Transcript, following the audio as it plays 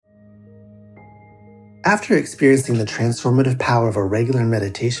After experiencing the transformative power of a regular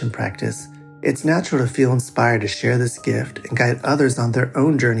meditation practice, it's natural to feel inspired to share this gift and guide others on their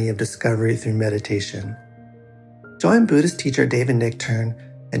own journey of discovery through meditation. Join Buddhist teacher David Nichtern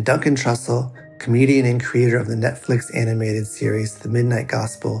and Duncan Trussell, comedian and creator of the Netflix animated series The Midnight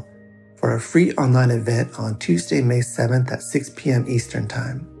Gospel, for a free online event on Tuesday, May 7th at 6 p.m. Eastern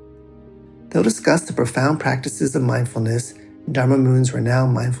Time. They'll discuss the profound practices of mindfulness in Dharma Moon's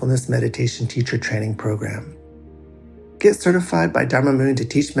renowned mindfulness meditation teacher training program. Get certified by Dharma Moon to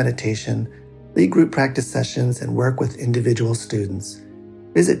teach meditation, lead group practice sessions, and work with individual students.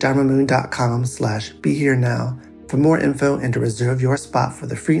 Visit dharmamoon.com/beherenow for more info and to reserve your spot for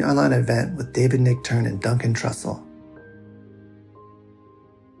the free online event with David Nichtern and Duncan Trussell.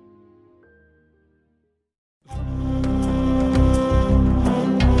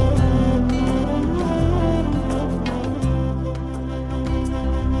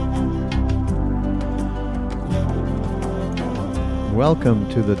 Welcome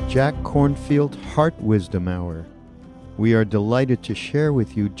to the Jack Kornfield Heart Wisdom Hour. We are delighted to share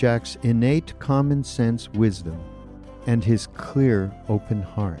with you Jack's innate common sense wisdom and his clear, open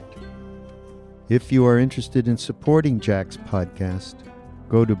heart. If you are interested in supporting Jack's podcast,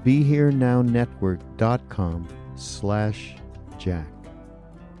 go to BeHereNowNetwork.com/Jack.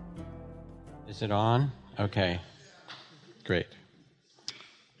 Is it on? Okay, great.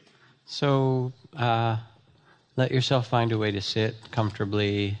 So, let yourself find a way to sit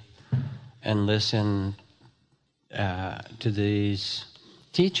comfortably and listen to these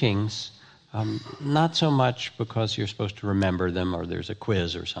teachings, not so much because you're supposed to remember them or there's a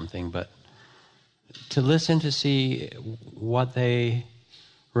quiz or something, but to listen to see what they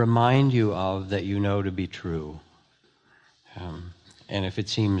remind you of that you know to be true. And if it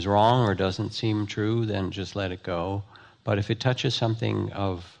seems wrong or doesn't seem true, then just let it go. But if it touches something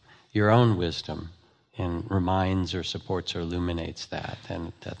of your own wisdom, and reminds or supports or illuminates that,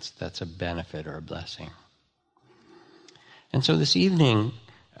 then that's a benefit or a blessing. And so this evening,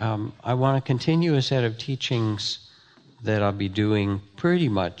 I want to continue a set of teachings that I'll be doing pretty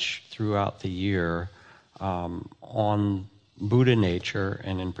much throughout the year on Buddha nature,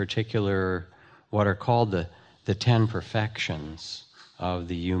 and in particular what are called the 10 perfections of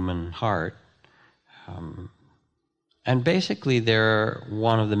the human heart. And basically, they're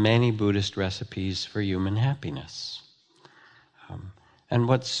one of the many Buddhist recipes for human happiness. And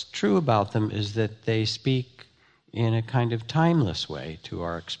what's true about them is that they speak in a kind of timeless way to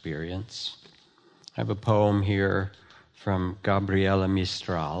our experience. I have a poem here from Gabriela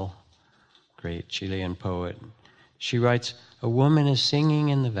Mistral, great Chilean poet. She writes, "A woman is singing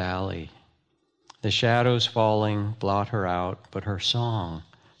in the valley. The shadows falling blot her out, but her song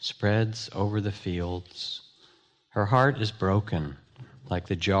spreads over the fields. Her heart is broken, like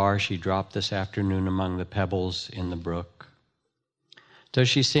the jar she dropped this afternoon among the pebbles in the brook. Does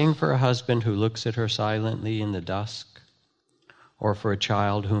she sing for a husband who looks at her silently in the dusk? Or for a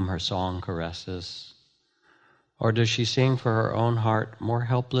child whom her song caresses? Or does she sing for her own heart more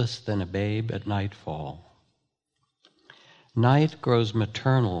helpless than a babe at nightfall? Night grows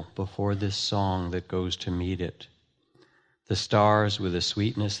maternal before this song that goes to meet it. The stars with a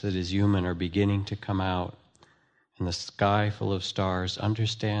sweetness that is human are beginning to come out. And the sky full of stars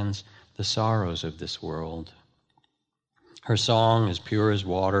understands the sorrows of this world. Her song is pure as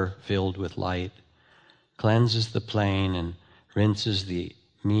water filled with light, cleanses the plain and rinses the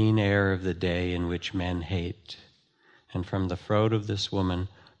mean air of the day in which men hate. And from the throat of this woman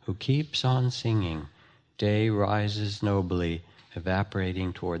who keeps on singing, day rises nobly,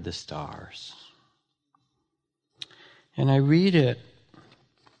 evaporating toward the stars." And I read it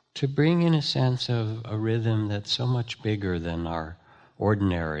to bring in a sense of a rhythm that's so much bigger than our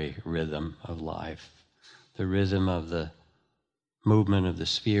ordinary rhythm of life, the rhythm of the movement of the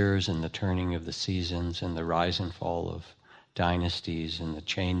spheres and the turning of the seasons and the rise and fall of dynasties and the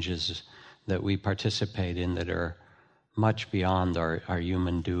changes that we participate in that are much beyond our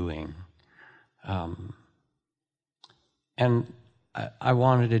human doing. And I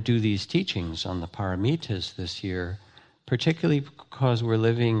wanted to do these teachings on the paramitas this year, particularly because we're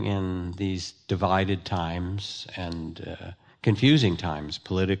living in these divided times and confusing times,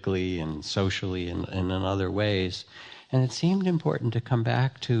 politically and socially and in other ways. And it seemed important to come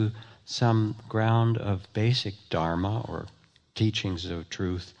back to some ground of basic dharma or teachings of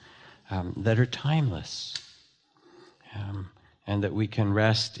truth that are timeless and that we can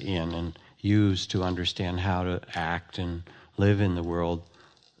rest in and use to understand how to act and live in the world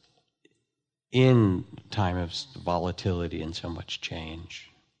in time of volatility and so much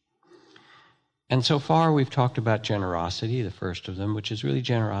change. And so far we've talked about generosity, the first of them, which is really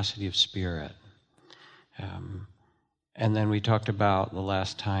generosity of spirit. And then we talked about the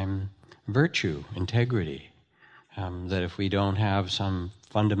last time virtue, integrity, that if we don't have some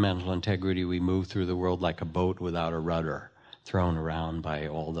fundamental integrity, we move through the world like a boat without a rudder, thrown around by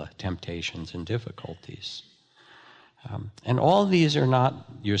all the temptations and difficulties. And all these are not,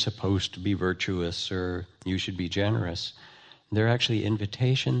 you're supposed to be virtuous or you should be generous. They're actually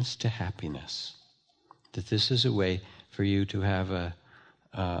invitations to happiness. That this is a way for you to have a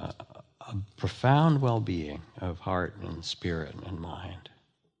profound well-being of heart and spirit and mind.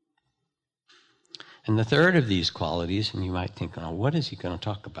 And the third of these qualities, and you might think, oh, what is he going to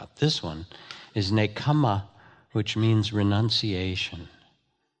talk about? This one is nekkhamma, which means renunciation.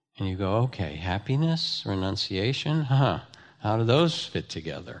 And you go, okay, happiness, renunciation, how do those fit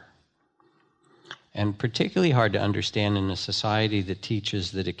together? And particularly hard to understand in a society that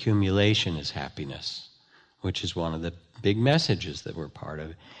teaches that accumulation is happiness, which is one of the big messages that we're part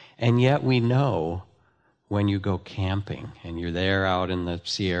of. And yet we know when you go camping and you're there out in the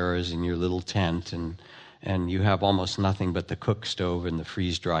Sierras in your little tent and you have almost nothing but the cook stove and the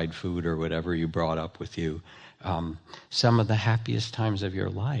freeze-dried food or whatever you brought up with you, some of the happiest times of your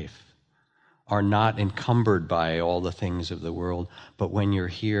life are not encumbered by all the things of the world, but when you're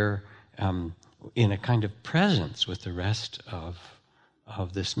here in a kind of presence with the rest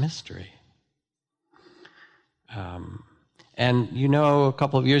of this mystery. And you know, a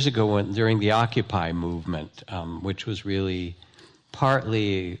couple of years ago during the Occupy movement, which was really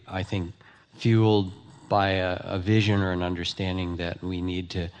partly, I think, fueled by a vision or an understanding that we need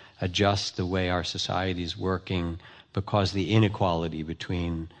to adjust the way our society is working because the inequality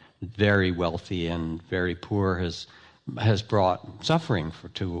between very wealthy and very poor has brought suffering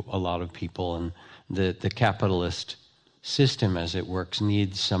to a lot of people, and the capitalist system as it works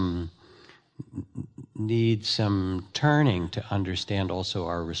needs some turning to understand also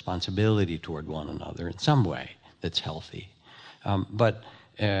our responsibility toward one another in some way that's healthy. But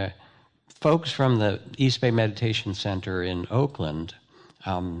folks from the East Bay Meditation Center in Oakland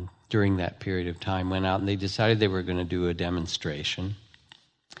during that period of time went out and they decided they were going to do a demonstration.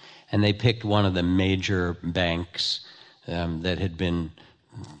 And they picked one of the major banks that had been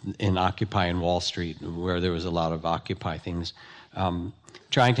in Occupy in Wall Street, where there was a lot of Occupy things,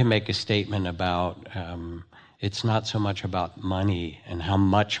 trying to make a statement about it's not so much about money and how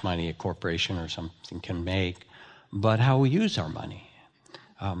much money a corporation or something can make, but how we use our money.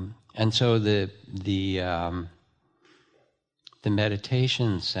 And so the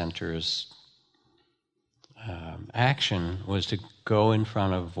meditation center's action was to go in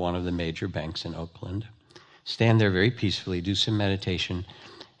front of one of the major banks in Oakland, stand there very peacefully, do some meditation,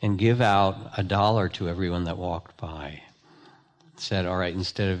 and give out $1 to everyone that walked by. Said, all right,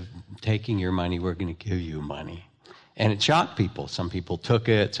 instead of taking your money, we're going to give you money. And it shocked people. Some people took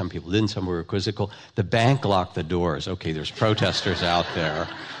it, some people didn't, some were quizzical. The bank locked the doors. Okay, there's protesters out there.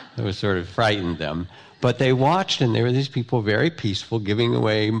 It was sort of frightened them. But they watched, and there were these people very peaceful, giving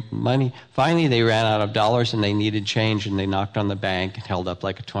away money. Finally, they ran out of dollars, and they needed change, and they knocked on the bank and held up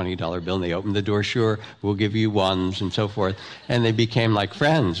like a $20 bill, and they opened the door, sure, we'll give you ones, and so forth. And they became like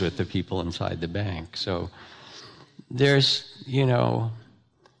friends with the people inside the bank. So there's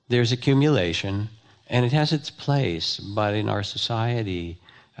accumulation, and it has its place, but in our society,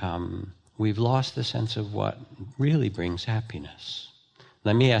 we've lost the sense of what really brings happiness.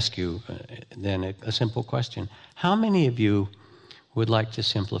 Let me ask you then a simple question. How many of you would like to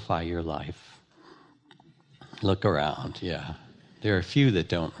simplify your life? Look around, yeah. There are a few that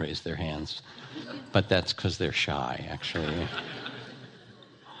don't raise their hands, but that's because they're shy, actually.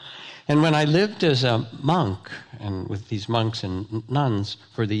 And when I lived as a monk, and with these monks and nuns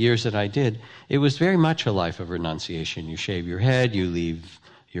for the years that I did, it was very much a life of renunciation. You shave your head, you leave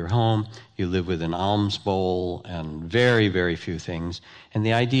your home, you live with an alms bowl, and very, very few things. And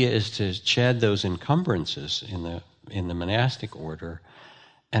the idea is to shed those encumbrances in the monastic order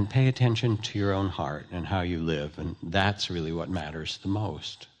and pay attention to your own heart and how you live, and that's really what matters the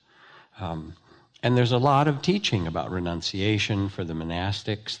most. And there's a lot of teaching about renunciation for the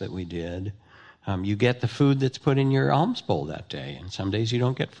monastics that we did. You get the food that's put in your alms bowl that day, and some days you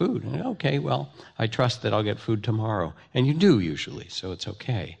don't get food. And okay, well, I trust that I'll get food tomorrow. And you do usually, so it's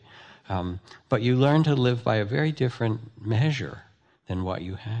okay. But you learn to live by a very different measure than what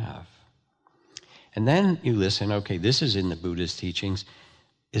you have. And then you listen, okay, this is in the Buddha's teachings.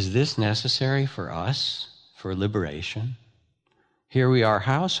 Is this necessary for us, for liberation? Here we are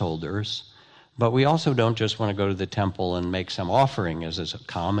householders, but we also don't just want to go to the temple and make some offering, as is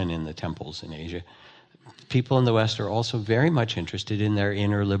common in the temples in Asia. People in the West are also very much interested in their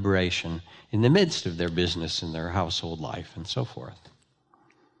inner liberation in the midst of their business and their household life and so forth.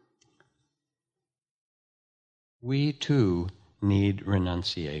 we too need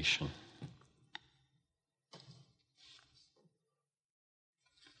renunciation.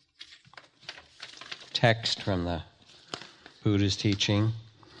 Text from the Buddha's teaching.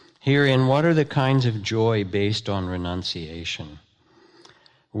 Herein, what are the kinds of joy based on renunciation?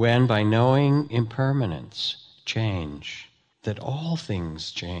 When, by knowing impermanence, change, that all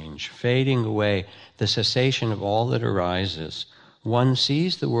things change, fading away, the cessation of all that arises, one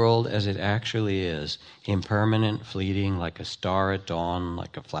sees the world as it actually is, impermanent, fleeting, like a star at dawn,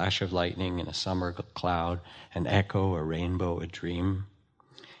 like a flash of lightning in a summer cloud, an echo, a rainbow, a dream.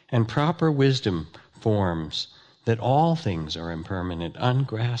 And proper wisdom forms that all things are impermanent,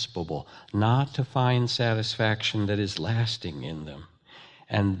 ungraspable, not to find satisfaction that is lasting in them.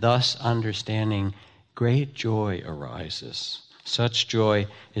 And thus understanding, great joy arises. Such joy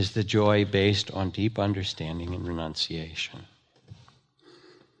is the joy based on deep understanding and renunciation.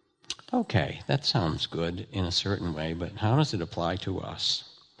 Okay, that sounds good in a certain way, but how does it apply to us?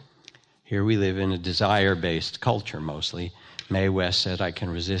 Here we live in a desire-based culture mostly. Mae West said, I can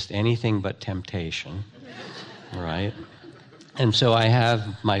resist anything but temptation, right? And so I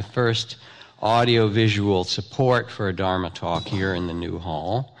have my first audio-visual support for a Dharma talk here in the new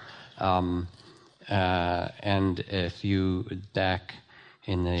hall. And if you, back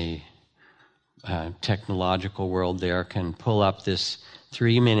in the technological world there, can pull up this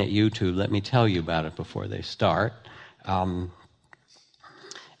 3-minute YouTube, let me tell you about it before they start.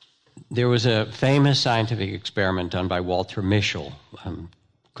 There was a famous scientific experiment done by Walter Mischel a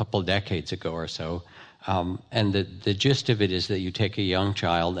couple of decades ago or so. And the gist of it is that you take a young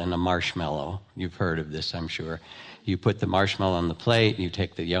child and a marshmallow. You've heard of this, I'm sure. You put the marshmallow on the plate, you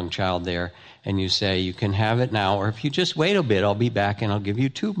take the young child there, and you say, you can have it now, or if you just wait a bit, I'll be back and I'll give you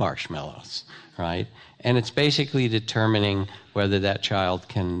 2 marshmallows, right? And it's basically determining whether that child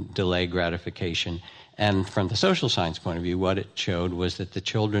can delay gratification. And from the social science point of view, what it showed was that the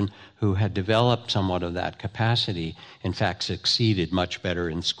children who had developed somewhat of that capacity, in fact, succeeded much better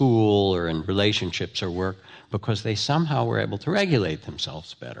in school or in relationships or work because they somehow were able to regulate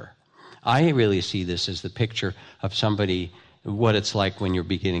themselves better. I really see this as the picture of somebody, what it's like when you're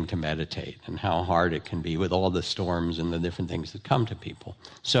beginning to meditate and how hard it can be with all the storms and the different things that come to people.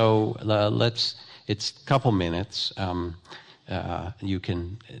 So it's a couple minutes. You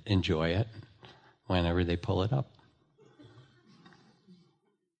can enjoy it whenever they pull it up.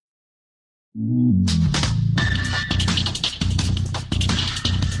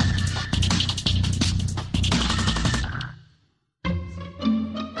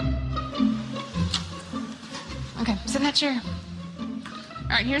 Okay, sit in that chair. All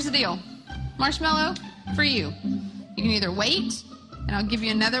right, here's the deal. Marshmallow for you. You can either wait, and I'll give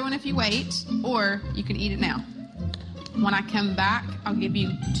you another one if you wait, or you can eat it now. When I come back, I'll give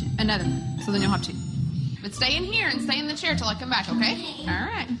you another one, so then you'll have 2. But stay in here and stay in the chair till I come back, okay? All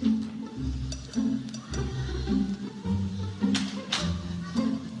right.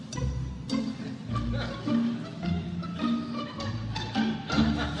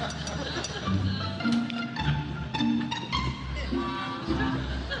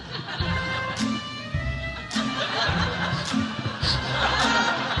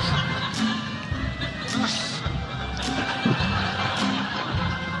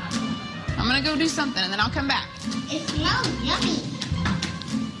 Go do something and then I'll come back. It smells yummy.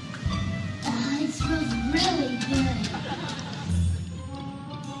 Oh, it smells really good.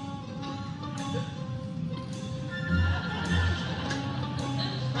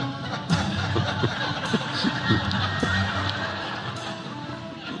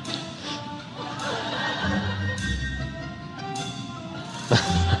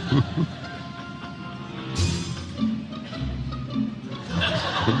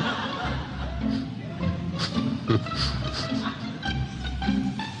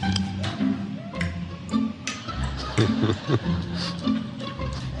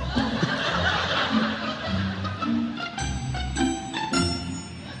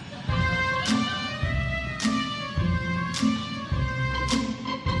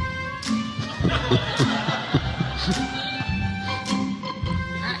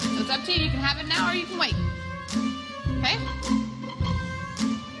 Alright, so it's up to you. You can have it now or you can wait. Okay?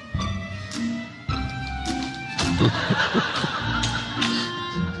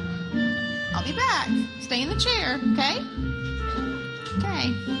 I'll be back. Stay in the chair, okay?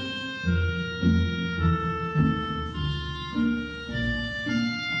 Okay.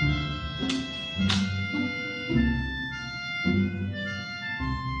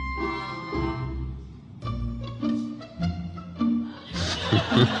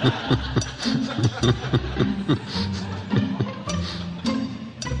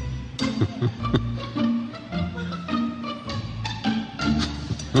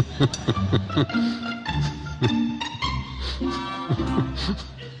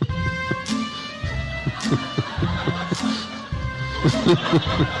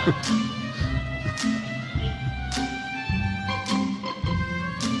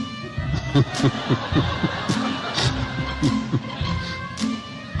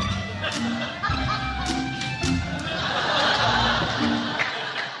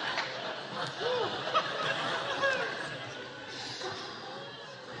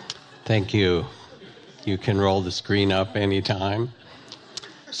 Thank you. You can roll the screen up anytime.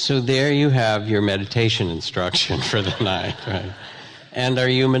 So there you have your meditation instruction for the night, right? And our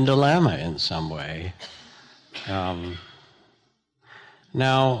human dilemma in some way.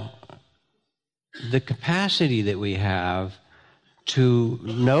 Now, the capacity that we have to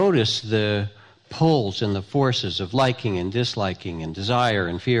notice the pulls and the forces of liking and disliking and desire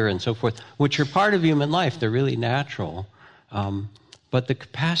and fear and so forth, which are part of human life, they're really natural. But the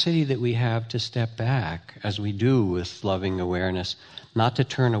capacity that we have to step back, as we do with loving awareness, not to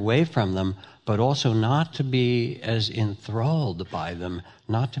turn away from them, but also not to be as enthralled by them,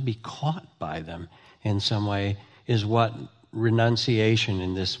 not to be caught by them in some way, is what renunciation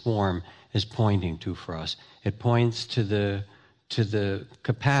in this form is pointing to for us. It points to the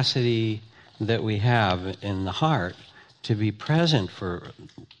capacity that we have in the heart to be present for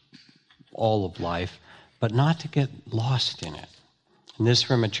all of life, but not to get lost in it. And this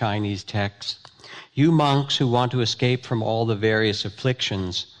from a Chinese text. You monks who want to escape from all the various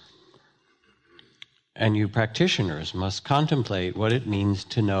afflictions, and you practitioners must contemplate what it means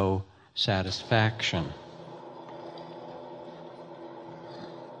to know satisfaction.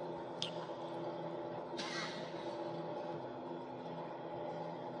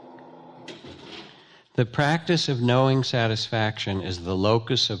 The practice of knowing satisfaction is the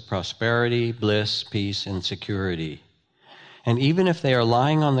locus of prosperity, bliss, peace, and security. And even if they are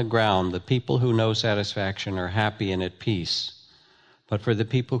lying on the ground, the people who know satisfaction are happy and at peace. But for the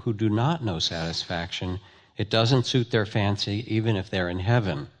people who do not know satisfaction, it doesn't suit their fancy, even if they're in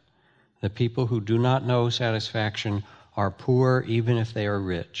heaven. The people who do not know satisfaction are poor, even if they are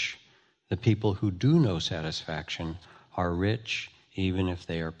rich. The people who do know satisfaction are rich, even if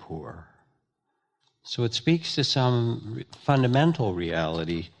they are poor. So it speaks to some fundamental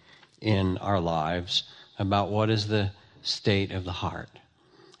reality in our lives about what is the state of the heart.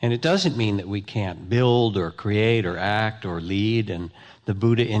 And it doesn't mean that we can't build or create or act or lead. And the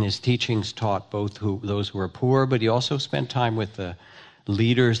Buddha in his teachings taught both those who are poor, but he also spent time with the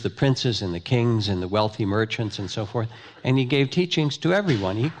leaders, the princes and the kings and the wealthy merchants and so forth. And he gave teachings to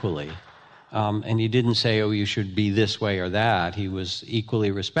everyone equally. And he didn't say, oh, you should be this way or that. He was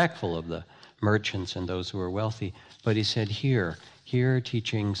equally respectful of the merchants and those who are wealthy. But he said, here are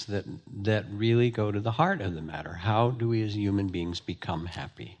teachings that really go to the heart of the matter. How do we as human beings become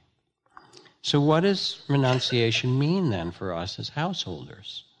happy? So what does renunciation mean then for us as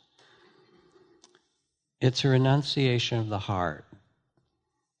householders? It's a renunciation of the heart.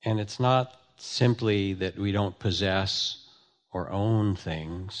 And it's not simply that we don't possess or own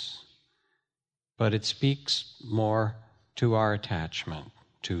things, but it speaks more to our attachment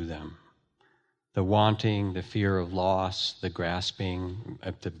to them. The wanting, the fear of loss, the grasping,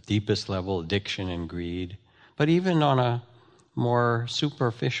 at the deepest level, addiction and greed. But even on a more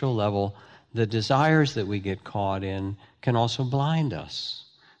superficial level, the desires that we get caught in can also blind us.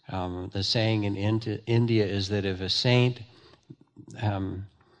 The saying in India is that if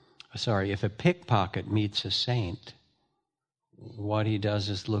a pickpocket meets a saint, what he does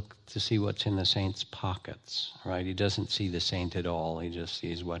is look to see what's in the saint's pockets, right? He doesn't see the saint at all. He just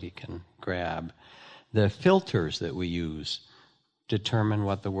sees what he can grab. The filters that we use determine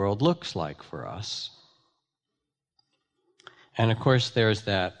what the world looks like for us. And of course, there's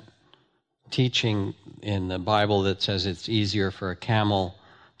that teaching in the Bible that says it's easier for a camel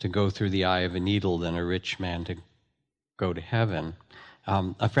to go through the eye of a needle than a rich man to go to heaven.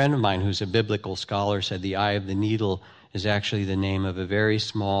 A friend of mine who's a biblical scholar said the eye of the needle is actually the name of a very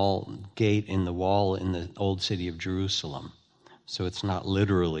small gate in the wall in the old city of Jerusalem. So it's not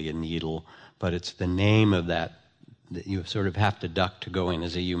literally a needle, but it's the name of that you sort of have to duck to go in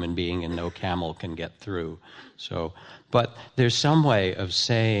as a human being, and no camel can get through. So, but there's some way of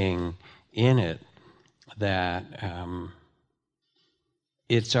saying in it that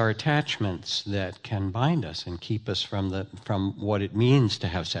it's our attachments that can bind us and keep us from what it means to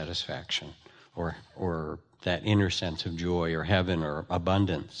have satisfaction or that inner sense of joy or heaven or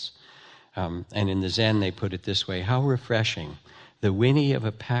abundance. And in the Zen, they put it this way: how refreshing, the whinny of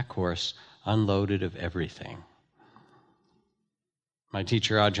a pack horse unloaded of everything. My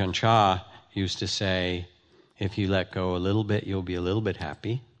teacher Ajahn Chah used to say, if you let go a little bit, you'll be a little bit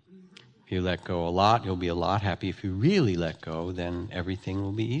happy. If you let go a lot, you'll be a lot happy. If you really let go, then everything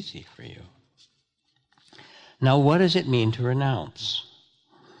will be easy for you. Now, what does it mean to renounce?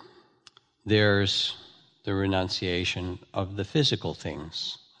 There's the renunciation of the physical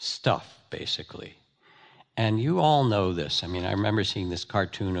things, stuff, basically. And you all know this. I mean, I remember seeing this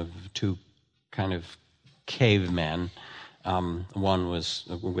cartoon of two kind of cavemen. One was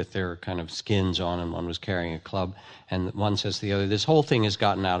with their kind of skins on, and one was carrying a club. And one says to the other, "This whole thing has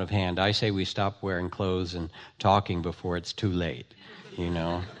gotten out of hand. I say we stop wearing clothes and talking before it's too late," you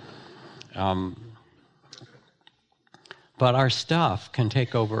know. But our stuff can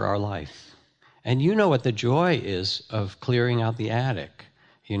take over our life. And you know what the joy is of clearing out the attic,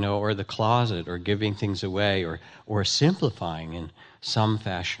 you know, or the closet, or giving things away, or simplifying in some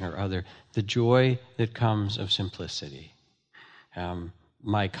fashion or other. The joy that comes of simplicity.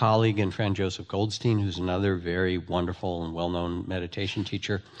 My colleague and friend Joseph Goldstein, who's another very wonderful and well-known meditation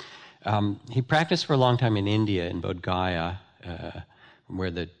teacher, he practiced for a long time in India, in Bodh Gaya,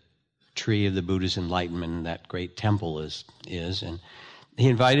 where the tree of the Buddha's enlightenment, that great temple is. And he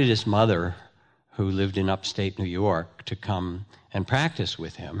invited his mother, who lived in upstate New York, to come and practice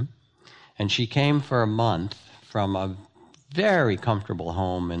with him. And she came for a month from a very comfortable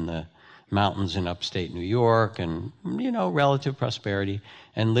home in the mountains in upstate New York, and, you know, relative prosperity,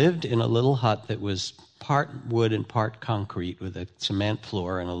 and lived in a little hut that was part wood and part concrete with a cement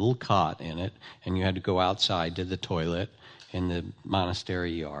floor and a little cot in it, and you had to go outside to the toilet in the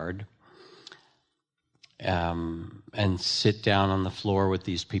monastery yard, and sit down on the floor with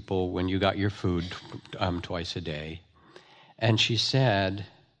these people when you got your food twice a day. And she said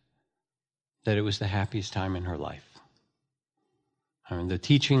that it was the happiest time in her life. I mean, the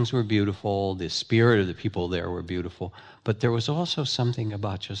teachings were beautiful, the spirit of the people there were beautiful, but there was also something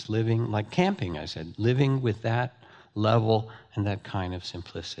about just living, like camping, I said, living with that level and that kind of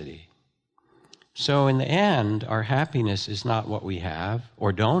simplicity. So in the end, our happiness is not what we have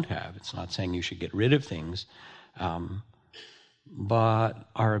or don't have. It's not saying you should get rid of things, but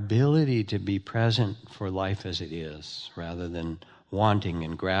our ability to be present for life as it is, rather than wanting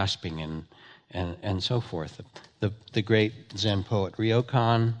and grasping and so forth. The great Zen poet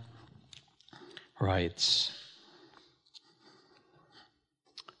Ryokan writes,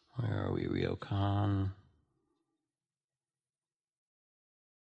 where are we, Ryokan?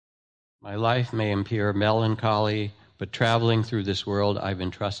 "My life may appear melancholy, but traveling through this world, I've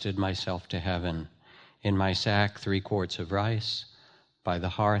entrusted myself to heaven. In my sack, 3 quarts of rice, by the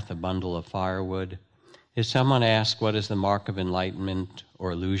hearth, a bundle of firewood. If someone asks what is the mark of enlightenment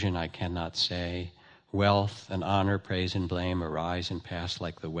or illusion, I cannot say. Wealth and honor, praise and blame arise and pass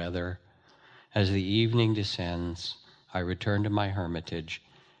like the weather. As the evening descends, I return to my hermitage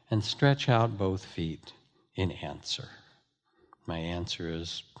and stretch out both feet in answer. My answer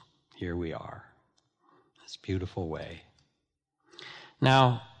is, here we are. This beautiful way."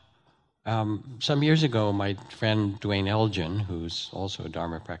 Now, some years ago, my friend Duane Elgin, who's also a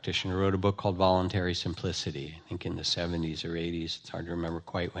Dharma practitioner, wrote a book called Voluntary Simplicity, I think in the 70s or 80s. It's hard to remember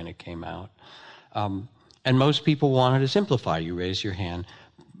quite when it came out. And most people wanted to simplify. You raise your hand.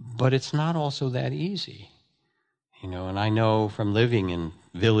 But it's not also that easy. You know, and I know from living in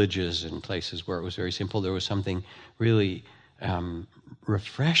villages and places where it was very simple, there was something really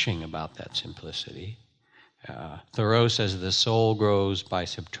refreshing about that simplicity. Thoreau says the soul grows by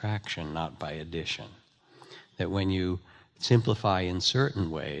subtraction, not by addition. That when you simplify in certain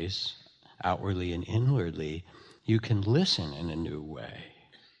ways, outwardly and inwardly, you can listen in a new way.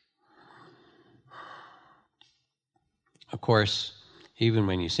 Of course, even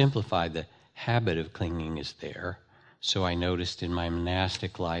when you simplify, the habit of clinging is there. So I noticed in my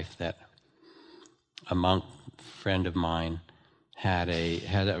monastic life that a monk friend of mine had a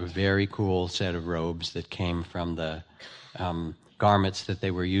very cool set of robes that came from the garments that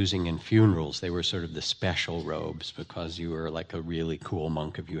they were using in funerals. They were sort of the special robes because you were like a really cool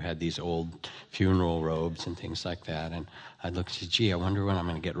monk if you had these old funeral robes and things like that. And I looked and said, gee, I wonder when I'm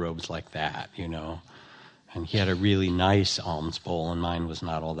going to get robes like that, you know. And he had a really nice alms bowl, and mine was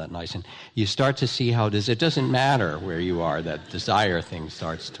not all that nice. And you start to see how it doesn't matter where you are, that desire thing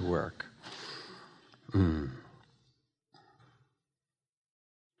starts to work.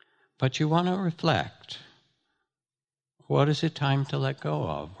 But you want to reflect. What is it time to let go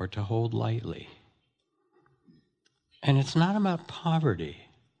of or to hold lightly? And it's not about poverty,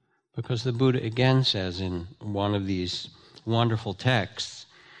 because the Buddha again says in one of these wonderful texts,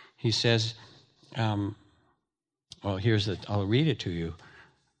 he says, well, I'll read it to you.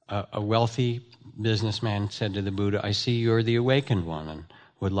 A wealthy businessman said to the Buddha, I see you're the awakened one and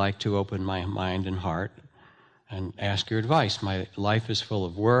would like to open my mind and heart and ask your advice. My life is full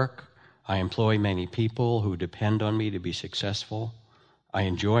of work. I employ many people who depend on me to be successful. I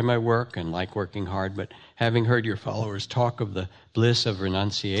enjoy my work and like working hard, but having heard your followers talk of the bliss of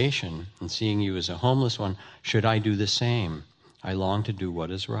renunciation and seeing you as a homeless one, should I do the same? I long to do what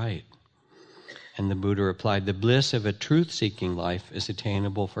is right." And the Buddha replied, "The bliss of a truth-seeking life is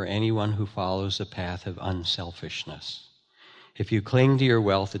attainable for anyone who follows the path of unselfishness. If you cling to your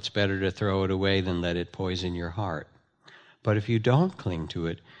wealth, it's better to throw it away than let it poison your heart. But if you don't cling to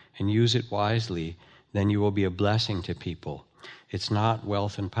it and use it wisely, then you will be a blessing to people. It's not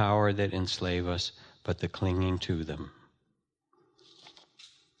wealth and power that enslave us, but the clinging to them."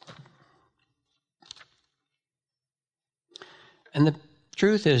 And the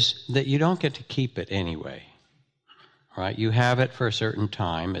truth is that you don't get to keep it anyway, right? You have it for a certain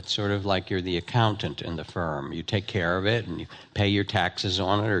time. It's sort of like you're the accountant in the firm. You take care of it and you pay your taxes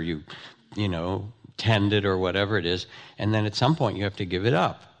on it, or you tend it or whatever it is, and then at some point you have to give it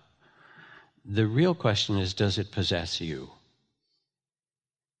up. The real question is, does it possess you?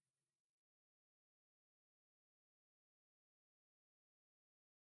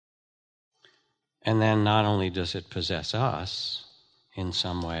 And then not only does it possess us in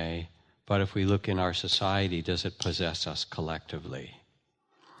some way, but if we look in our society, does it possess us collectively?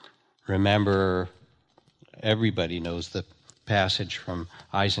 Remember, everybody knows the passage from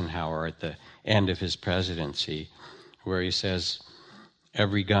Eisenhower at the end of his presidency, where he says,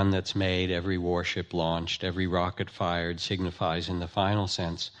 "Every gun that's made, every warship launched, every rocket fired signifies in the final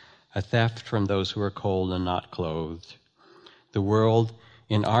sense a theft from those who are cold and not clothed. The world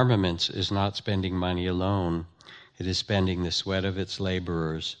in armaments is not spending money alone. It is spending the sweat of its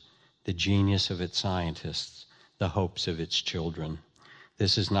laborers, the genius of its scientists, the hopes of its children.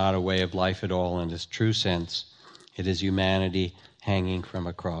 This is not a way of life at all in its true sense. It is humanity hanging from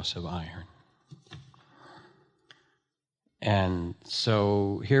a cross of iron." And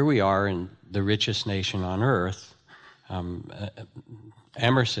so here we are in the richest nation on earth.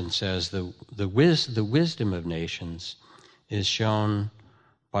 Emerson says the wisdom of nations is shown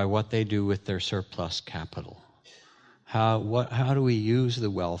by what they do with their surplus capital. How do we use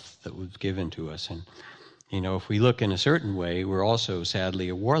the wealth that was given to us? And, if we look in a certain way, we're also sadly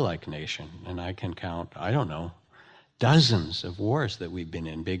a warlike nation. And I can count, dozens of wars that we've been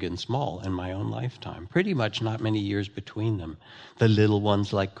in, big and small, in my own lifetime. Pretty much not many years between them. The little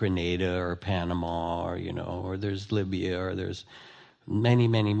ones like Grenada or Panama or there's Libya, or there's many,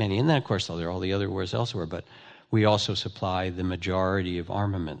 many, many. And then, of course, there are all the other wars elsewhere. But we also supply the majority of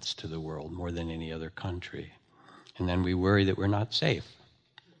armaments to the world, more than any other country. And then we worry that we're not safe.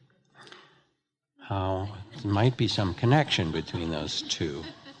 There might be some connection between those two.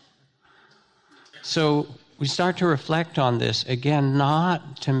 So we start to reflect on this, again,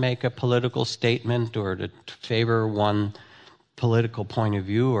 not to make a political statement or to favor one political point of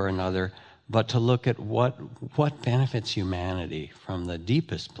view or another, but to look at what benefits humanity from the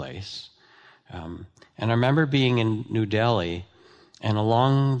deepest place. And I remember being in New Delhi, and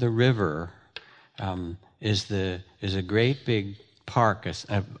along the river is a great big park,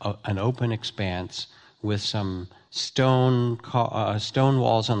 an open expanse with some stone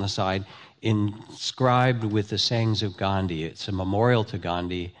walls on the side, inscribed with the sayings of Gandhi. It's a memorial to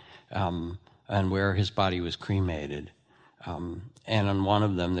Gandhi, and where his body was cremated. And on one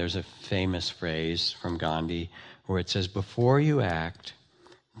of them, there's a famous phrase from Gandhi where it says, "Before you act,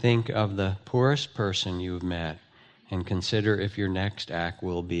 think of the poorest person you've met and consider if your next act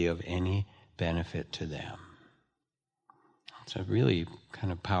will be of any benefit to them." It's a really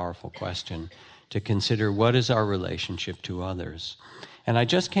kind of powerful question to consider, what is our relationship to others? And I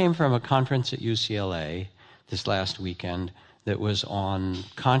just came from a conference at UCLA this last weekend that was on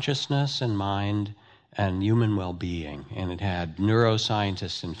consciousness and mind and human well-being. And it had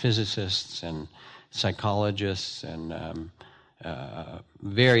neuroscientists and physicists and psychologists and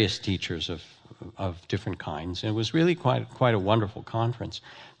various teachers of different kinds. And it was really quite a wonderful conference.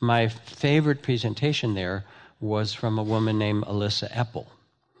 My favorite presentation there was from a woman named Alyssa Epple.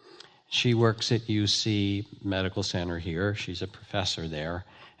 She works at UC Medical Center here. She's a professor there.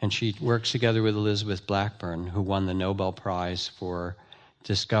 And she works together with Elizabeth Blackburn, who won the Nobel Prize for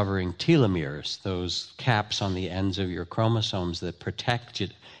discovering telomeres, those caps on the ends of your chromosomes that protect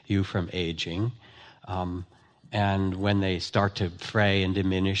you from aging. And when they start to fray and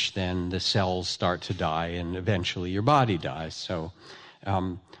diminish, then the cells start to die, and eventually your body dies. So,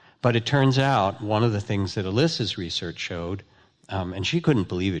 but it turns out one of the things that Alyssa's research showed, and she couldn't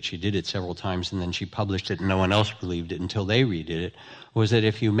believe it, she did it several times, and then she published it, and no one else believed it until they redid it, was that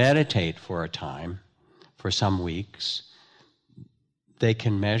if you meditate for a time, for some weeks, they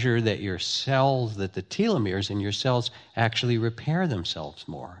can measure that your cells, that the telomeres in your cells actually repair themselves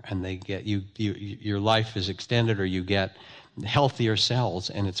more, and they get your life is extended, or you get healthier cells,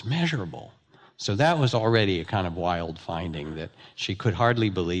 and it's measurable. So that was already a kind of wild finding that she could hardly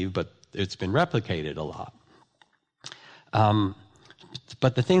believe, but it's been replicated a lot.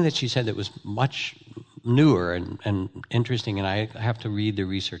 But the thing that she said that was much newer and interesting, and I have to read the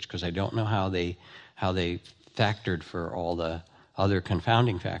research because I don't know how they factored for all the other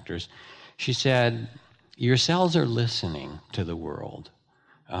confounding factors. She said, your cells are listening to the world.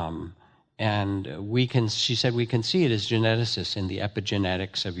 And she said we can see it as geneticists in the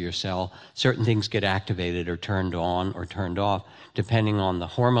epigenetics of your cell. Certain things get activated or turned on or turned off depending on the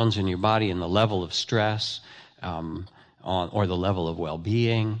hormones in your body and the level of stress or the level of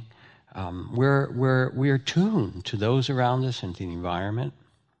well-being. We're tuned to those around us and to the environment.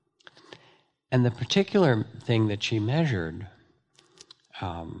 And the particular thing that she measured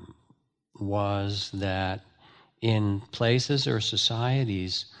was that in places or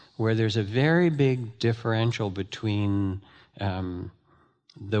societies where there's a very big differential between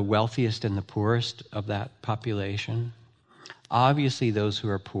the wealthiest and the poorest of that population, obviously those who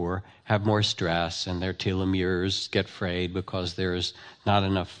are poor have more stress and their telomeres get frayed because there's not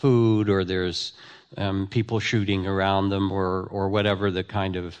enough food, or there's people shooting around them, or whatever the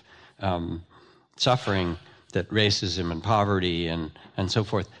kind of suffering that racism and poverty and so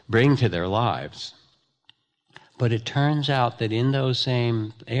forth bring to their lives. But it turns out that in those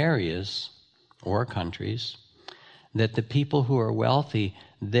same areas or countries, that the people who are wealthy,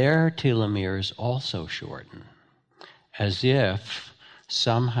 their telomeres also shorten, as if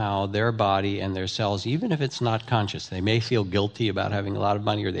somehow their body and their cells, even if it's not conscious, they may feel guilty about having a lot of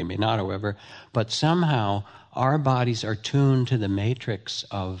money, or they may not, however, but somehow our bodies are tuned to the matrix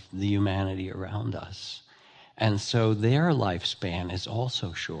of the humanity around us. And so their lifespan is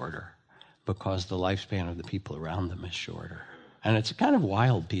also shorter because the lifespan of the people around them is shorter. And it's a kind of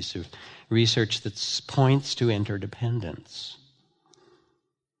wild piece of research that points to interdependence.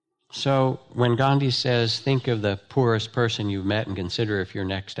 So when Gandhi says, think of the poorest person you've met and consider if your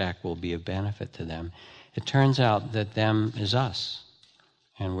next act will be of benefit to them, it turns out that them is us,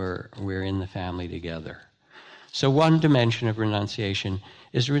 and we're in the family together. So one dimension of renunciation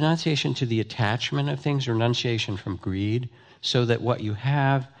is renunciation to the attachment of things, renunciation from greed, so that what you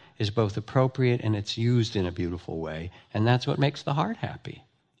have is both appropriate and it's used in a beautiful way. And that's what makes the heart happy.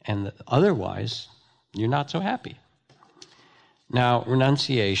 And otherwise, you're not so happy. Now,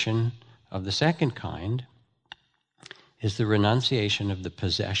 renunciation of the second kind is the renunciation of the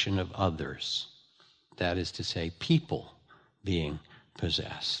possession of others. That is to say, people being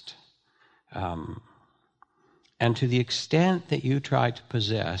possessed. And to the extent that you try to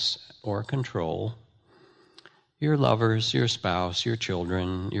possess or control your lovers, your spouse, your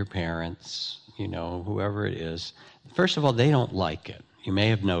children, your parents, whoever it is, first of all, they don't like it. You may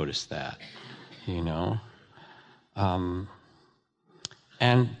have noticed that,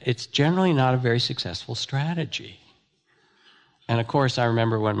 And it's generally not a very successful strategy. And of course, I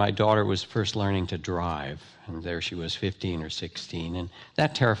remember when my daughter was first learning to drive, and there she was 15 or 16, and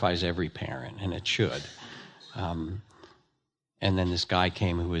that terrifies every parent, and it should. And then this guy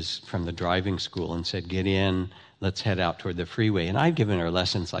came who was from the driving school and said, get in, let's head out toward the freeway. And I'd given her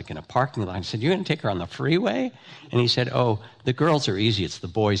lessons like in a parking lot. I said, you're going to take her on the freeway? And he said, oh, the girls are easy, it's the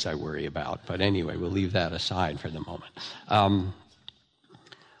boys I worry about. But anyway, we'll leave that aside for the moment.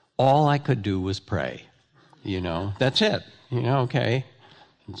 All I could do was pray, that's it, okay.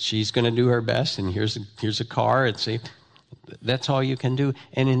 She's going to do her best, and here's a car, and see, that's all you can do.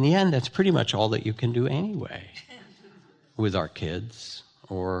 And in the end, that's pretty much all that you can do anyway with our kids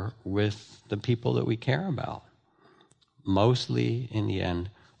or with the people that we care about. Mostly, in the end,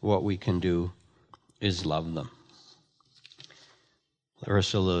 what we can do is love them.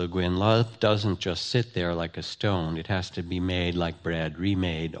 Ursula Le Guin, love doesn't just sit there like a stone. It has to be made like bread,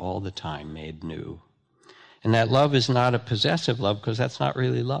 remade all the time, made new. And that love is not a possessive love, because that's not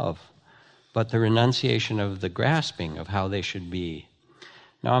really love, but the renunciation of the grasping of how they should be.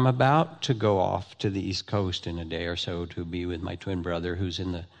 Now, I'm about to go off to the East Coast in a day or so to be with my twin brother, who's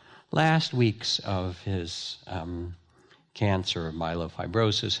in the last weeks of his cancer,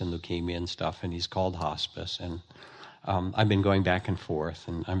 myelofibrosis and leukemia and stuff, and he's called hospice. And I've been going back and forth,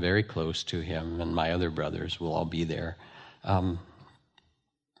 and I'm very close to him, and my other brothers will all be there.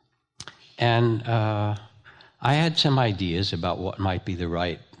 I had some ideas about what might be the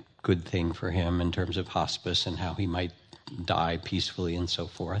right good thing for him in terms of hospice and how he might die peacefully and so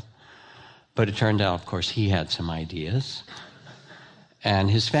forth. But it turned out, of course, he had some ideas.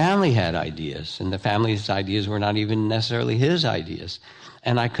 And his family had ideas, and the family's ideas were not even necessarily his ideas.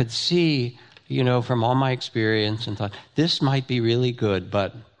 And I could see, from all my experience and thought, this might be really good,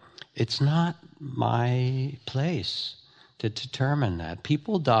 but it's not my place to determine that.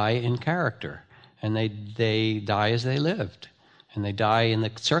 People die in character, and they die as they lived. And they die in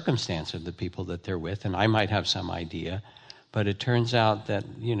the circumstance of the people that they're with, and I might have some idea, but it turns out that,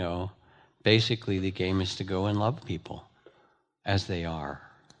 basically the game is to go and love people as they are.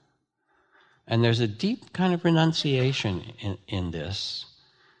 And there's a deep kind of renunciation in this.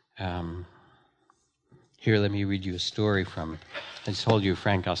 Here, let me read you a story from, I told you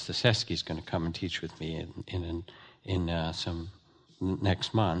Frank Ostaseski is going to come and teach with me in some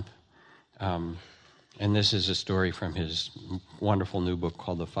next month. And this is a story from his wonderful new book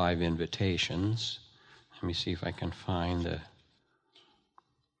called The Five Invitations. Let me see if I can find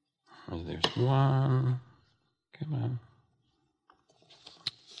there's one. Come on.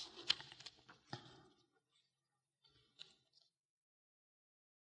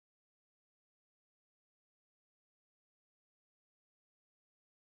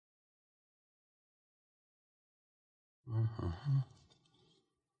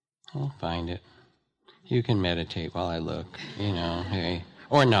 I'll find it. You can meditate while I look, hey,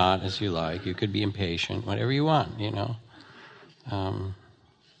 or not, as you like. You could be impatient, whatever you want,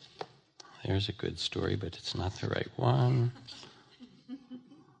 There's a good story, but it's not the right one.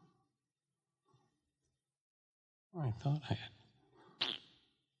 I thought I had.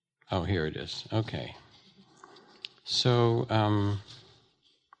 Oh, here it is. Okay. So,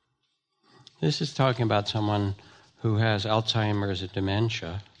 this is talking about someone who has Alzheimer's and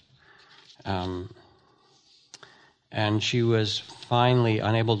dementia. And she was finally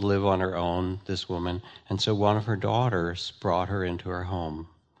unable to live on her own, this woman, and so one of her daughters brought her into her home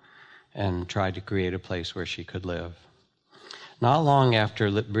and tried to create a place where she could live. Not long after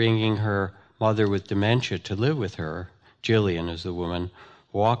bringing her mother with dementia to live with her, Jillian, is the woman,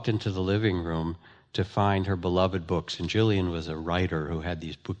 walked into the living room to find her beloved books. And Jillian was a writer who had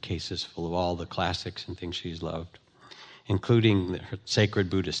these bookcases full of all the classics and things she's loved, including her sacred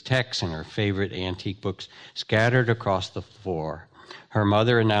Buddhist texts and her favorite antique books scattered across the floor. Her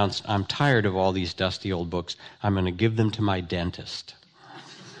mother announced, "I'm tired of all these dusty old books. I'm going to give them to my dentist."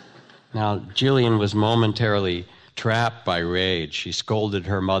 Now, Jillian was momentarily trapped by rage. She scolded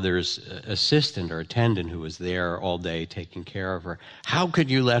her mother's assistant or attendant who was there all day taking care of her. "How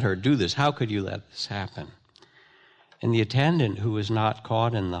could you let her do this? How could you let this happen?" And the attendant, who was not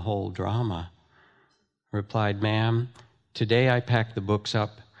caught in the whole drama, replied, "Ma'am, today I pack the books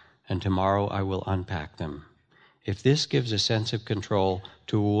up, and tomorrow I will unpack them. If this gives a sense of control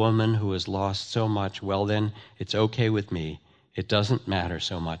to a woman who has lost so much, well then, it's okay with me. It doesn't matter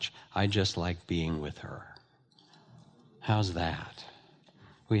so much. I just like being with her." How's that?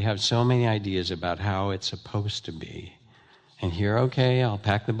 We have so many ideas about how it's supposed to be. And here, okay, I'll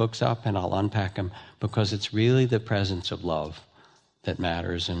pack the books up and I'll unpack them because it's really the presence of love that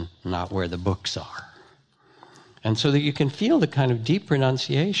matters and not where the books are. And so that you can feel the kind of deep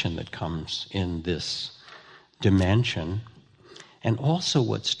renunciation that comes in this dimension. And also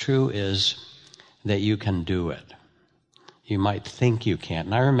what's true is that you can do it. You might think you can't.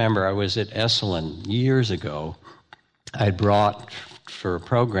 And I remember I was at Esalen years ago. I'd brought for a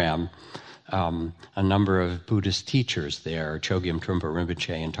program a number of Buddhist teachers there, Chogyam Trungpa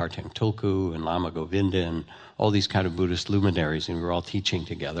Rinpoche and Tartang Tulku and Lama Govinda and all these kind of Buddhist luminaries, and we were all teaching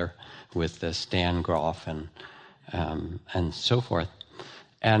together with Stan Groff and so forth.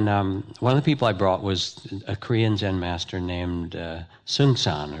 And one of the people I brought was a Korean Zen master named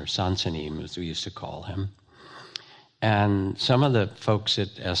Seung-san, or Sansanim, as we used to call him. And some of the folks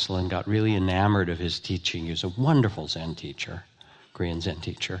at Esalen got really enamored of his teaching. He was a wonderful Zen teacher, Korean Zen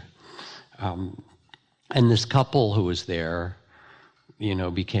teacher. And this couple who was there,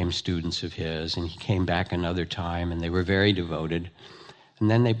 became students of his, and he came back another time, and they were very devoted. And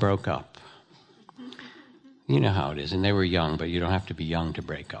then they broke up. You know how it is. And they were young, but you don't have to be young to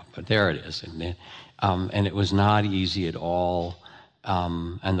break up. But there it is. And it was not easy at all.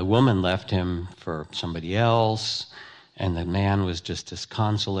 And the woman left him for somebody else, and the man was just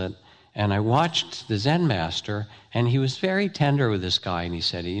disconsolate. And I watched the Zen master, and he was very tender with this guy, and he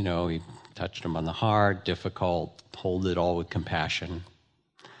said, he touched him on the heart, difficult, hold it all with compassion.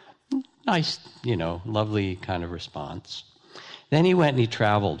 Nice, lovely kind of response. Then he went and he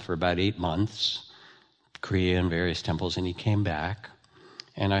traveled for about 8 months, Korea and various temples, and he came back.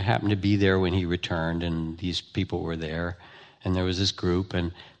 And I happened to be there when he returned, and these people were there. And there was this group,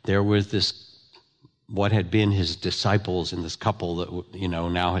 and there was this, what had been his disciples and this couple that,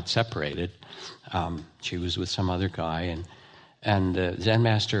 now had separated. She was with some other guy, And the Zen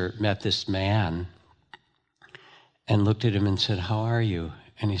master met this man and looked at him and said, "How are you?"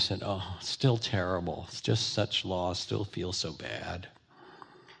 And he said, "Oh, still terrible. It's just such loss, still feel so bad."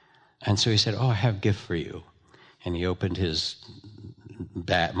 And so he said, "Oh, I have a gift for you." And he opened his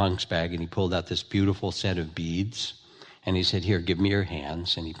monk's bag and he pulled out this beautiful set of beads. And he said, "Here, give me your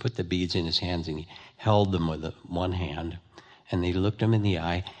hands." And he put the beads in his hands and he held them with one hand. And he looked him in the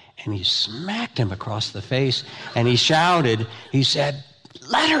eye and he smacked him across the face. And he shouted, he said,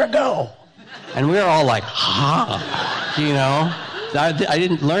 "Let her go." And we were all like, you know. I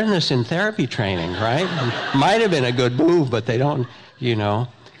didn't learn this in therapy training, right? It might have been a good move, but they don't, you know.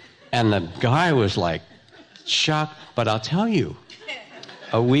 And the guy was like shocked. But I'll tell you,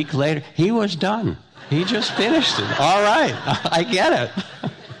 a week later, he was done. He just finished it. All right, I get it.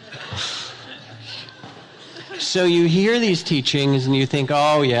 So you hear these teachings and you think,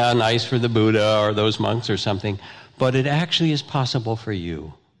 oh yeah, nice for the Buddha or those monks or something. But it actually is possible for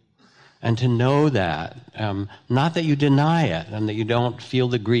you. And to know that, not that you deny it and that you don't feel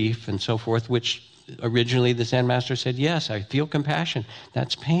the grief and so forth, which originally the Zen master said, yes, I feel compassion.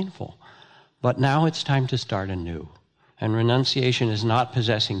 That's painful. But now it's time to start anew. And renunciation is not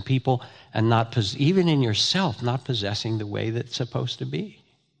possessing people and not even in yourself, not possessing the way that's supposed to be.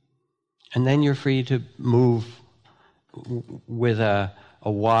 And then you're free to move with a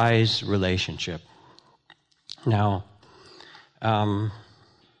wise relationship. Now,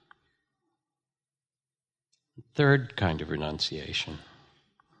 third kind of renunciation,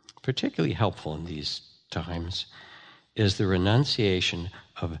 particularly helpful in these times, is the renunciation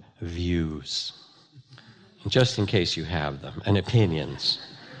of views. Just in case you have them, and opinions.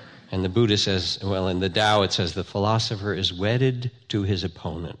 And the Buddha says, well, in the Tao it says the philosopher is wedded to his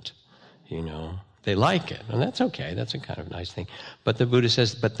opponent. You know, they like it, and that's okay. That's a kind of nice thing. But the Buddha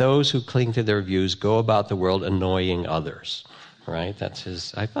says, but those who cling to their views go about the world annoying others. Right? That's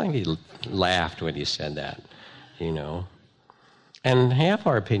his. I think he laughed when he said that. You know, and half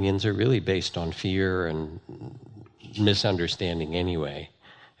our opinions are really based on fear and misunderstanding anyway,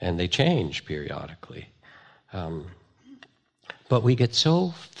 and they change periodically. But we get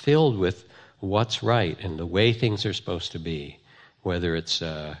so filled with what's right and the way things are supposed to be, whether it's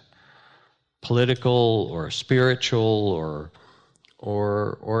political or spiritual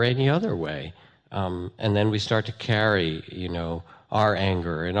or any other way, and then we start to carry, you know, our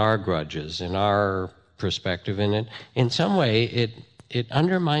anger and our grudges and our perspective in it. In some way, it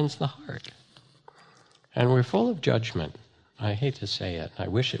undermines the heart, and we're full of judgment. I hate to say it. I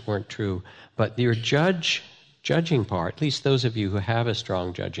wish it weren't true, but your judging part, at least those of you who have a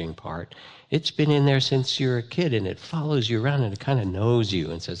strong judging part, it's been in there since you're a kid, and it follows you around, and it kind of knows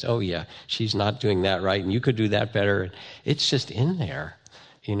you and says, oh yeah, she's not doing that right, and you could do that better. It's just in there,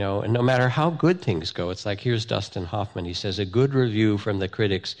 you know, and no matter how good things go, it's like, here's Dustin Hoffman. He says, a good review from the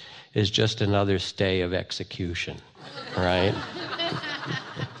critics is just another stay of execution, right?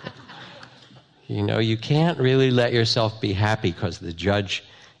 You know, you can't really let yourself be happy because the judge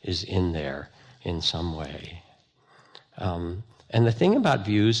is in there in some way. And the thing about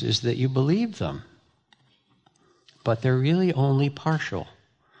views is that you believe them, but they're really only partial.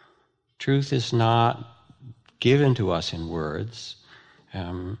 Truth is not given to us in words,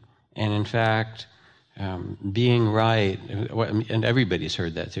 and in fact, being right, and everybody's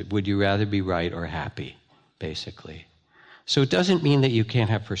heard that, would you rather be right or happy, basically. So it doesn't mean that you can't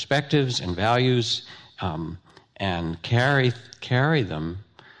have perspectives and values and carry them,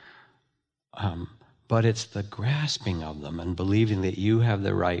 but it's the grasping of them and believing that you have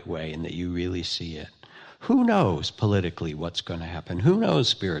the right way and that you really see it. Who knows politically what's going to happen? Who knows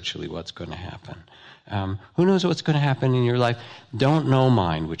spiritually what's going to happen? Who knows what's going to happen in your life? Don't know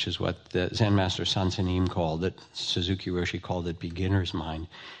mind, which is what the Zen master Sansanim called it, Suzuki Roshi called it beginner's mind,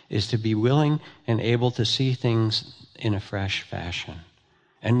 is to be willing and able to see things in a fresh fashion.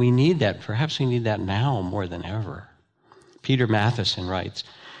 And we need that. Perhaps we need that now more than ever. Peter Matheson writes,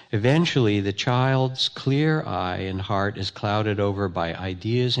 eventually the child's clear eye and heart is clouded over by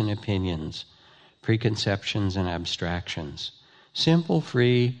ideas and opinions, preconceptions and abstractions. Simple,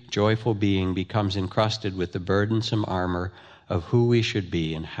 free, joyful being becomes encrusted with the burdensome armor of who we should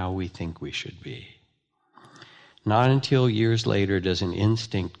be and how we think we should be. Not until years later does an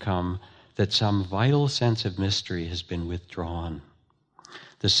instinct come that some vital sense of mystery has been withdrawn.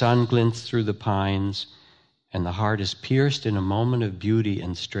 The sun glints through the pines, and the heart is pierced in a moment of beauty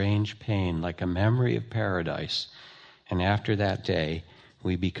and strange pain, like a memory of paradise. And after that day,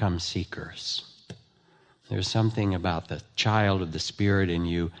 we become seekers. There's something about the child of the Spirit in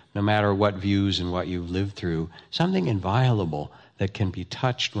you, no matter what views and what you've lived through, something inviolable that can be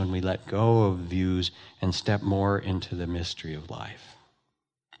touched when we let go of views and step more into the mystery of life.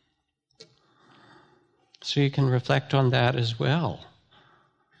 So you can reflect on that as well.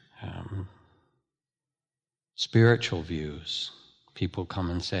 Spiritual views. People come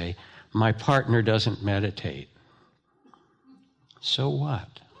and say, my partner doesn't meditate. So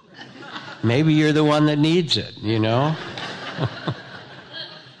what? Maybe you're the one that needs it, you know?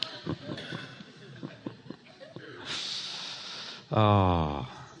 Oh.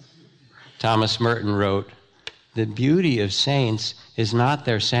 Thomas Merton wrote, the beauty of saints is not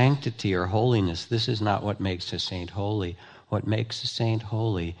their sanctity or holiness. This is not what makes a saint holy. What makes a saint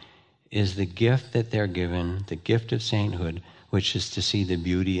holy is the gift that they're given, the gift of sainthood, which is to see the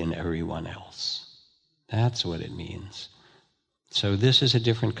beauty in everyone else. That's what it means. So this is a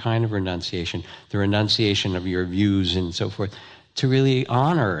different kind of renunciation, the renunciation of your views and so forth, to really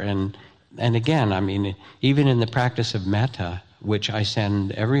honor. And again, I mean, even in the practice of metta, which I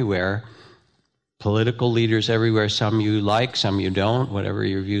send everywhere, political leaders everywhere, some you like, some you don't, whatever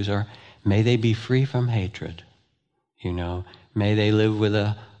your views are, may they be free from hatred, you know. May they live with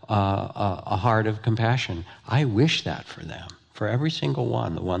a heart of compassion. I wish that for them, for every single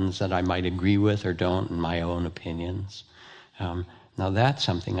one, the ones that I might agree with or don't in my own opinions. Now that's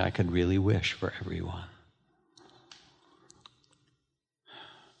something I could really wish for everyone.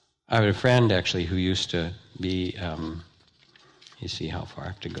 I had a friend actually who used to be, you see how far I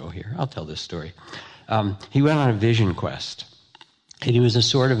have to go here. I'll tell this story. He went on a vision quest, and he was a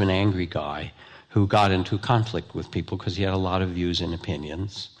sort of an angry guy who got into conflict with people because he had a lot of views and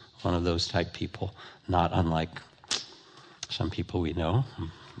opinions, one of those type people, not unlike some people we know,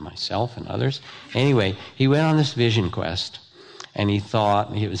 myself and others. Anyway, he went on this vision quest, and he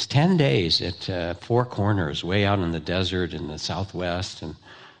thought, it was 10 days at Four Corners, way out in the desert in the Southwest, and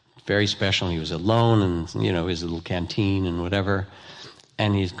very special. He was alone, and you know, his little canteen and whatever,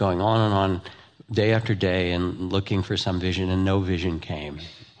 and he's going on and on, day after day, and looking for some vision, and no vision came.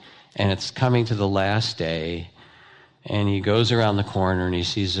 And it's coming to the last day, and he goes around the corner, and he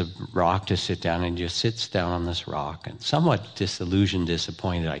sees a rock to sit down, and he just sits down on this rock, and somewhat disillusioned,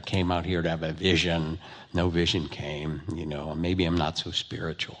 disappointed. I came out here to have a vision. No vision came, you know. Maybe I'm not so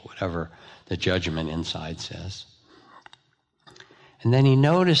spiritual, whatever the judgment inside says. And then he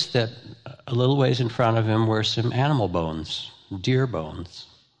noticed that a little ways in front of him were some animal bones, deer bones.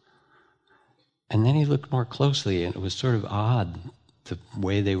 And then he looked more closely, and it was sort of odd, the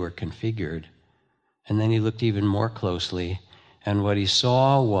way they were configured. And then he looked even more closely, and what he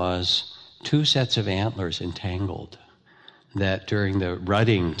saw was two sets of antlers entangled, that during the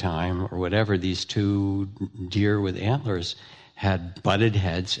rutting time, or whatever, these two deer with antlers had butted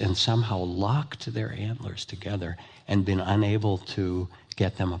heads and somehow locked their antlers together and been unable to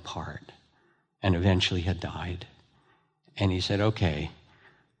get them apart, and eventually had died. And he said, okay,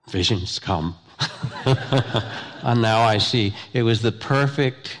 vision's come. And now I see it was the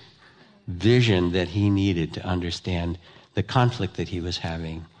perfect vision that he needed to understand the conflict that he was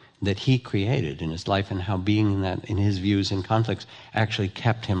having, that he created in his life, and how being in that, in his views and conflicts, actually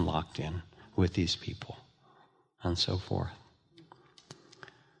kept him locked in with these people, and so forth.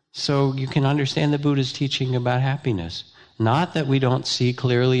 So you can understand the Buddha's teaching about happiness. Not that we don't see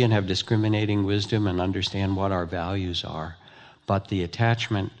clearly and have discriminating wisdom and understand what our values are, but the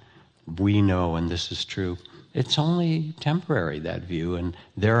attachment, we know, and this is true, it's only temporary, that view, and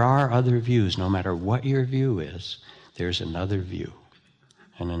there are other views. No matter what your view is, there's another view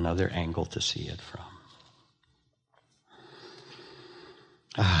and another angle to see it from.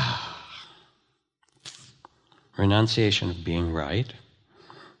 Renunciation of being right.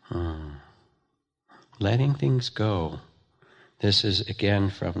 Letting things go. This is again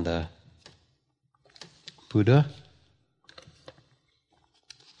from the Buddha.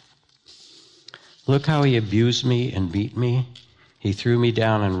 Look how he abused me and beat me. He threw me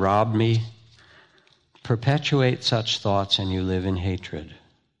down and robbed me. Perpetuate such thoughts and you live in hatred.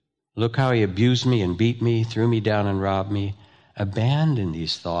 Look how he abused me and beat me, threw me down and robbed me. Abandon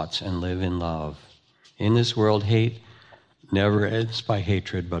these thoughts and live in love. In this world, hate never ends by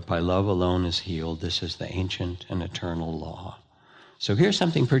hatred, but by love alone is healed. This is the ancient and eternal law. So here's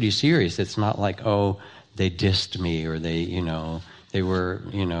something pretty serious. It's not like, oh, they dissed me, or they were,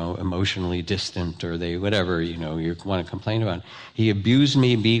 emotionally distant, or they, whatever, you want to complain about. He abused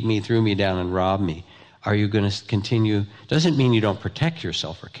me, beat me, threw me down, and robbed me. Are you going to continue? Doesn't mean you don't protect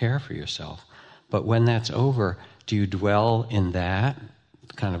yourself or care for yourself. But when that's over, do you dwell in that,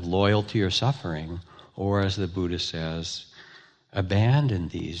 kind of loyal to your suffering? Or as the Buddha says, Abandon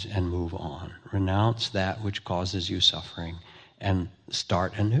these and move on. Renounce that which causes you suffering and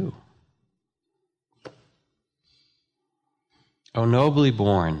start anew. O nobly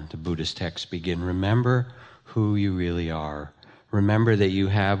born, the Buddhist texts begin, remember who you really are. Remember that you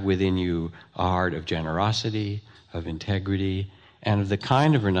have within you a heart of generosity, of integrity, and of the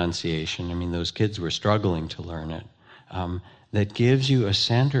kind of renunciation, I mean, those kids were struggling to learn it, that gives you a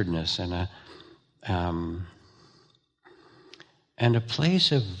centeredness and a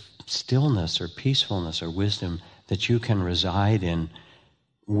place of stillness or peacefulness or wisdom that you can reside in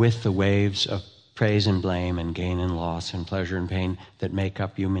with the waves of praise and blame and gain and loss and pleasure and pain that make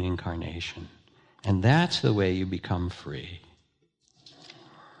up human incarnation. And that's the way you become free.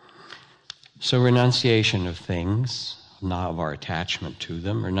 So renunciation of things, not of our attachment to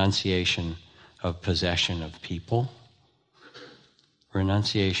them, renunciation of possession of people,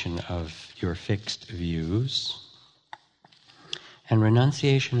 renunciation of your fixed views, and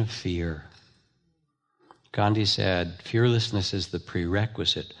renunciation of fear. Gandhi said, fearlessness is the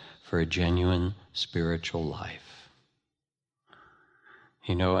prerequisite for a genuine spiritual life.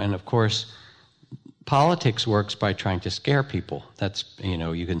 You know, and of course, politics works by trying to scare people. That's, you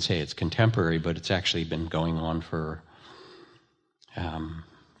know, you can say it's contemporary, but it's actually been going on for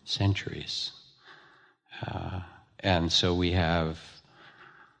centuries. And so we have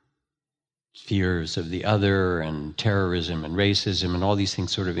fears of the other and terrorism and racism and all these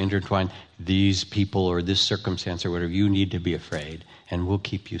things sort of intertwined. These people or this circumstance or whatever, you need to be afraid and we'll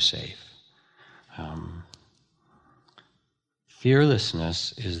keep you safe.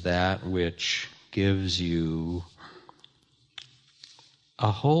 Fearlessness is that which gives you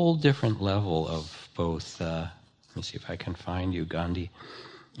a whole different level of both, let me see if I can find you, Gandhi.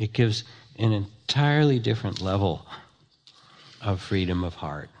 It gives an entirely different level of freedom of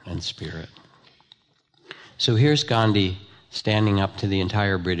heart and spirit. So here's Gandhi standing up to the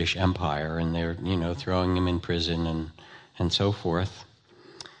entire British Empire, and they're, you know, throwing him in prison and so forth.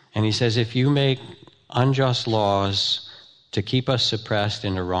 And he says, if you make unjust laws to keep us suppressed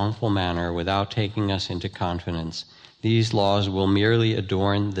in a wrongful manner without taking us into confidence, these laws will merely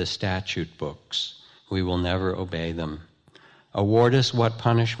adorn the statute books. We will never obey them. Award us what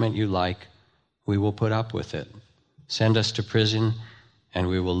punishment you like, we will put up with it. Send us to prison, and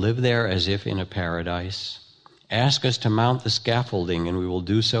we will live there as if in a paradise. Ask us to mount the scaffolding, and we will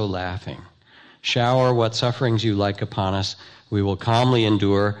do so laughing. Shower what sufferings you like upon us, we will calmly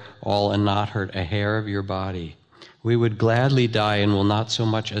endure all and not hurt a hair of your body. We would gladly die and will not so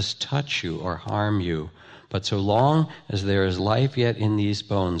much as touch you or harm you. But so long as there is life yet in these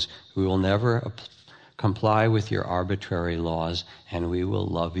bones, we will never comply with your arbitrary laws, and we will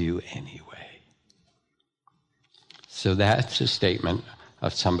love you anyway. So that's a statement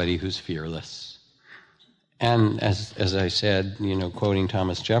of somebody who's fearless. And as I said, you know, quoting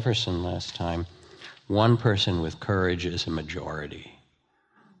Thomas Jefferson last time, one person with courage is a majority.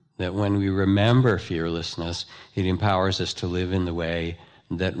 That when we remember fearlessness, it empowers us to live in the way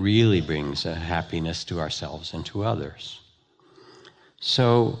that really brings a happiness to ourselves and to others.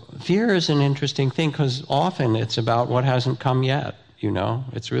 So fear is an interesting thing because often it's about what hasn't come yet, you know.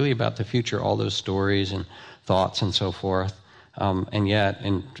 It's really about the future, all those stories and thoughts and so forth. And yet,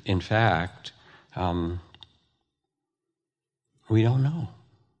 in fact, we don't know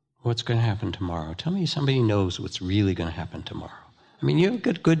what's going to happen tomorrow. Tell me somebody knows what's really going to happen tomorrow. I mean, you have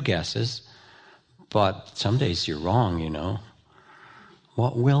good guesses, but some days you're wrong, you know.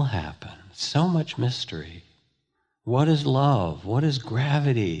 What will happen? So much mystery. What is love? What is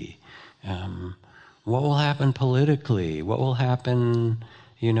gravity? What will happen politically? What will happen,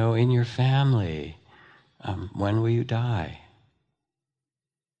 you know, in your family? When will you die?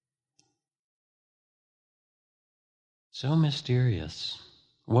 So mysterious.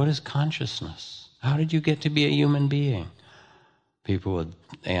 What is consciousness? How did you get to be a human being? People would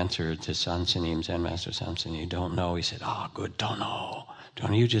answer to Sansanim, Zen Master Sansanim, don't know. He said, good, don't know.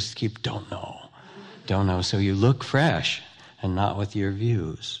 Don't you just keep don't know. Don't know. So you look fresh and not with your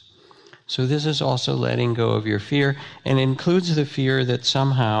views. So this is also letting go of your fear, and includes the fear that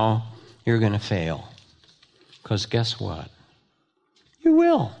somehow you're going to fail. Because guess what? You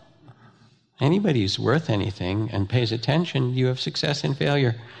will. Anybody who's worth anything and pays attention, you have success and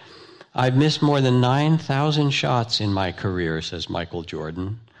failure. I've missed more than 9,000 shots in my career, says Michael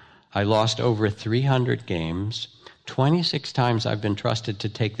Jordan. I lost over 300 games. 26 times I've been trusted to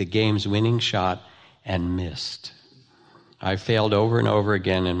take the game's winning shot and missed. I failed over and over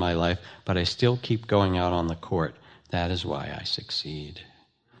again in my life, but I still keep going out on the court. That is why I succeed.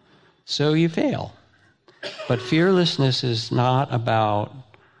 So you fail. But fearlessness is not about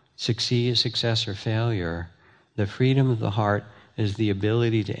success or failure. The freedom of the heart is the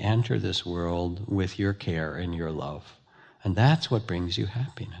ability to enter this world with your care and your love. And that's what brings you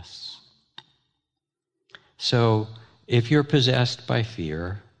happiness. So if you're possessed by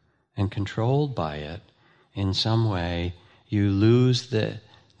fear and controlled by it in some way, you lose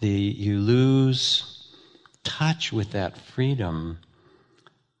you lose touch with that freedom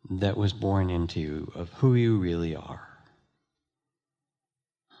that was born into you of who you really are.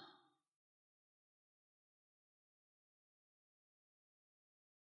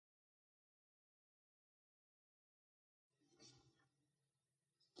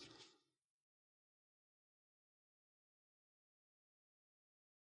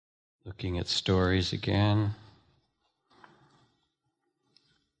 Looking at stories again.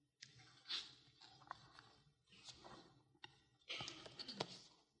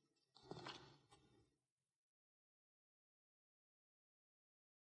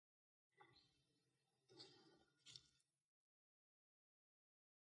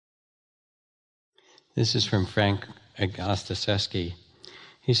 This is from Frank Ostaseski.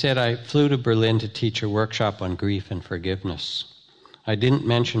 He said, I flew to Berlin to teach a workshop on grief and forgiveness. I didn't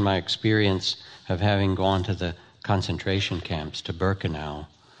mention my experience of having gone to the concentration camps, to Birkenau,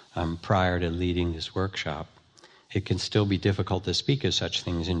 prior to leading this workshop. It can still be difficult to speak of such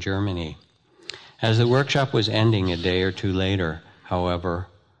things in Germany. As the workshop was ending a day or two later, however,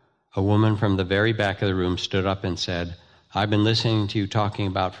 a woman from the very back of the room stood up and said, I've been listening to you talking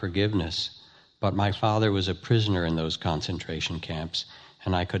about forgiveness, but my father was a prisoner in those concentration camps,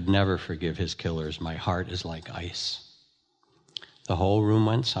 and I could never forgive his killers. My heart is like ice. The whole room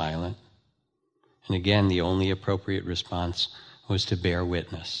went silent, and again the only appropriate response was to bear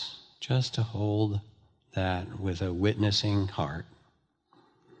witness, just to hold that with a witnessing heart.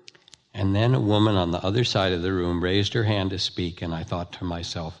 And then a woman on the other side of the room raised her hand to speak, and I thought to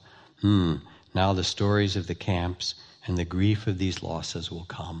myself, now the stories of the camps and the grief of these losses will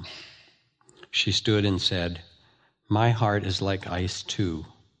come. She stood and said, my heart is like ice too.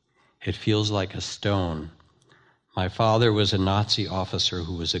 It feels like a stone. My father was a Nazi officer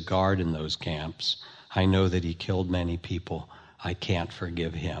who was a guard in those camps. I know that he killed many people. I can't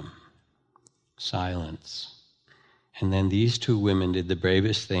forgive him. Silence. And then these two women did the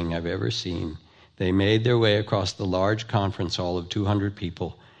bravest thing I've ever seen. They made their way across the large conference hall of 200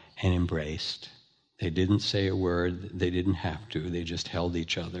 people and embraced. They didn't say a word. They didn't have to. They just held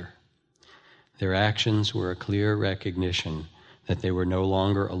each other. Their actions were a clear recognition that they were no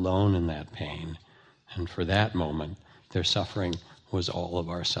longer alone in that pain. And for that moment, their suffering was all of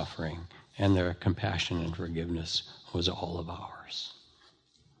our suffering, and their compassion and forgiveness was all of ours.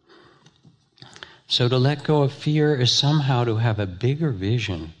 So to let go of fear is somehow to have a bigger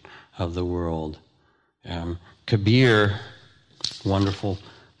vision of the world. Kabir, wonderful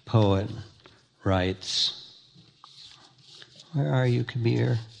poet, writes, where are you,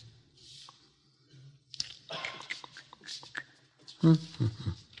 Kabir?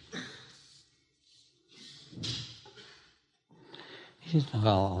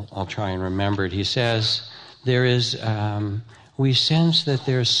 I'll try and remember it. He says, we sense that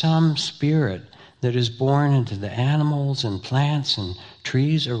there's some spirit that is born into the animals and plants and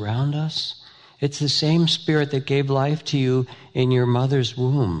trees around us. It's the same spirit that gave life to you in your mother's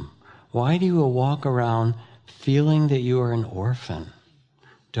womb. Why do you walk around feeling that you are an orphan?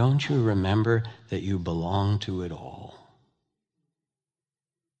 Don't you remember that you belong to it all?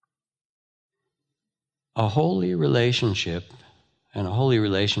 A holy relationship, and a holy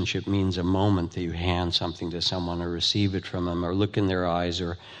relationship means a moment that you hand something to someone or receive it from them or look in their eyes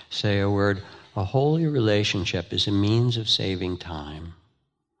or say a word. A holy relationship is a means of saving time.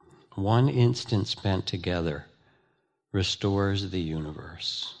 One instant spent together restores the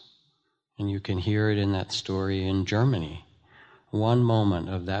universe. And you can hear it in that story in Germany. One moment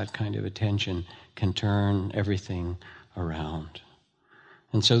of that kind of attention can turn everything around.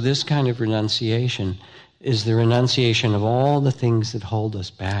 And so this kind of renunciation is the renunciation of all the things that hold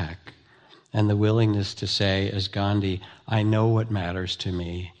us back and the willingness to say, as Gandhi, I know what matters to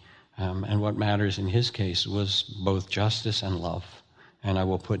me. And what matters in his case was both justice and love. And I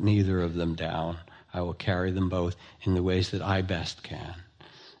will put neither of them down. I will carry them both in the ways that I best can.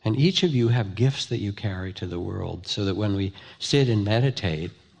 And each of you have gifts that you carry to the world so that when we sit and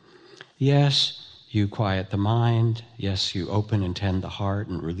meditate, yes, you quiet the mind. Yes, you open and tend the heart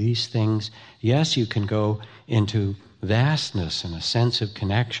and release things. Yes, you can go into vastness and a sense of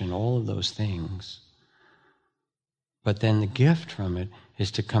connection, all of those things. But then the gift from it is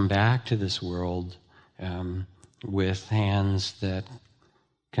to come back to this world with hands that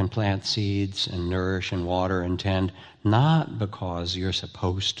can plant seeds and nourish and water and tend, not because you're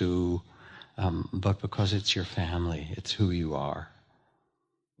supposed to but because it's your family, it's who you are.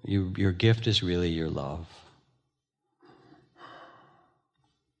 Your gift is really your love.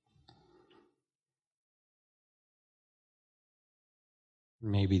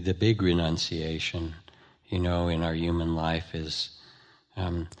 Maybe the big renunciation, in our human life is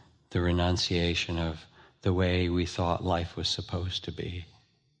the renunciation of the way we thought life was supposed to be,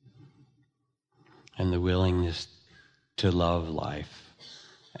 and the willingness to love life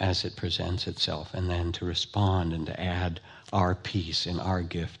as it presents itself, and then to respond and to add our piece and our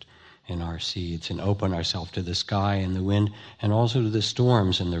gift and our seeds, and open ourselves to the sky and the wind, and also to the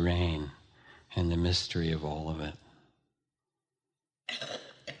storms and the rain and the mystery of all of it.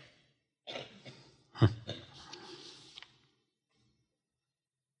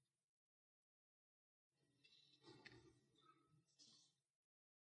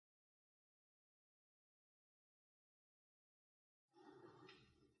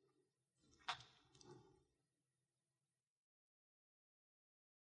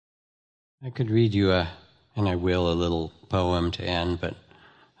 I could read you and I will, a little poem to end, but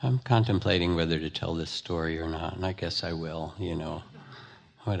I'm contemplating whether to tell this story or not, and I guess I will,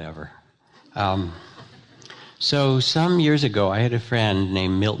 whatever. So some years ago, I had a friend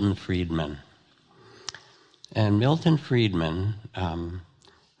named Milton Friedman. And Milton Friedman,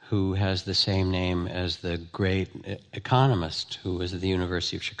 who has the same name as the great economist who was at the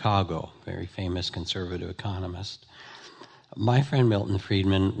University of Chicago, very famous conservative economist. My friend Milton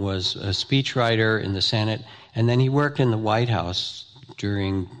Friedman was a speechwriter in the Senate, and then he worked in the White House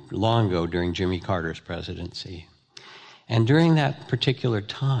long ago during Jimmy Carter's presidency. And during that particular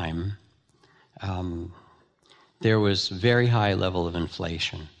time, there was very high level of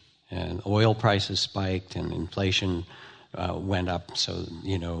inflation, and oil prices spiked, and inflation went up. So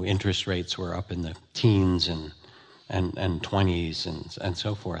interest rates were up in the teens and 20s and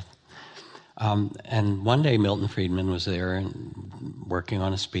so forth. And one day Milton Friedman was there and working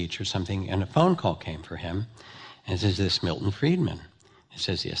on a speech or something, and a phone call came for him. And says, "Is this Milton Friedman?" He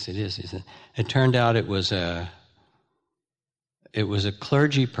says, "Yes, it is." He said, it turned out it was a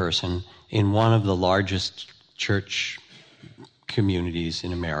clergy person in one of the largest church communities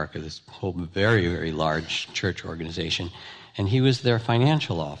in America, this whole very, very large church organization. And he was their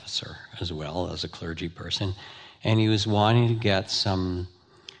financial officer as well as a clergy person. And he was wanting to get some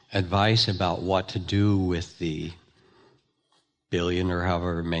advice about what to do with the billion or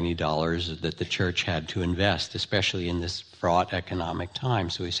however many dollars that the church had to invest, especially in this fraught economic time.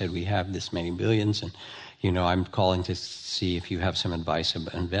 So he said, "We have this many billions, and I'm calling to see if you have some advice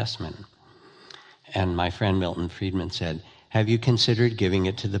about investment." And my friend Milton Friedman said, "Have you considered giving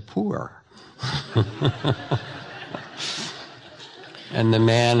it to the poor?" And the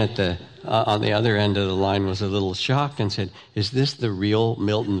man on the other end of the line was a little shocked and said, "Is this the real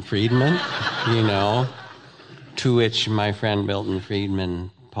Milton Friedman?" To which my friend Milton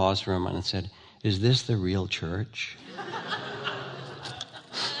Friedman paused for a moment and said, "Is this the real church?"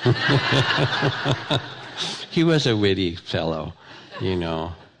 He was a witty fellow,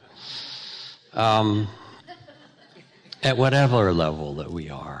 At whatever level that we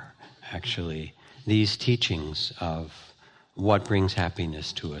are, actually, these teachings of what brings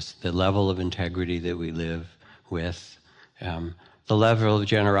happiness to us, the level of integrity that we live with, the level of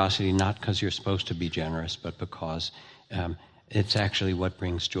generosity, not because you're supposed to be generous, but because it's actually what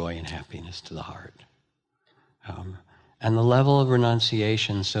brings joy and happiness to the heart. And the level of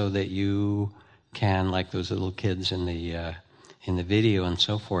renunciation so that you can, like those little kids in the video and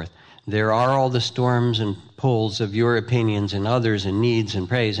so forth, there are all the storms and pulls of your opinions and others and needs and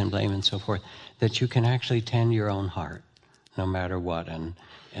praise and blame and so forth, that you can actually tend your own heart no matter what. And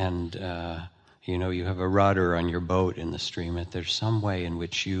you have a rudder on your boat in the stream, that there's some way in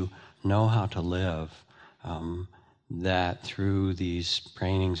which you know how to live, that through these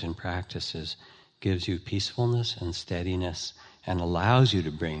trainings and practices gives you peacefulness and steadiness and allows you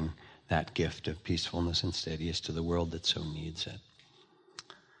to bring that gift of peacefulness and steadiness to the world that so needs it.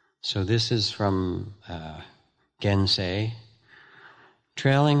 So this is from Gensei.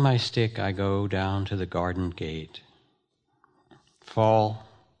 "Trailing my stick, I go down to the garden gate. Fall,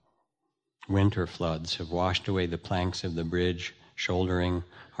 winter floods have washed away the planks of the bridge. Shouldering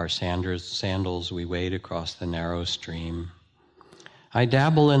our sandals, we wade across the narrow stream. I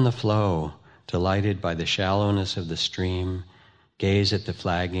dabble in the flow, delighted by the shallowness of the stream, gaze at the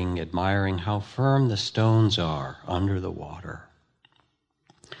flagging, admiring how firm the stones are under the water.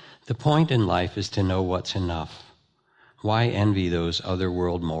 The point in life is to know what's enough. Why envy those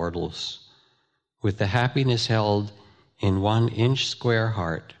otherworld mortals? With the happiness held in 1 inch square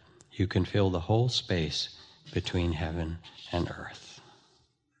heart, you can fill the whole space between heaven and earth."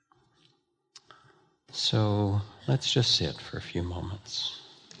 So let's just sit for a few moments.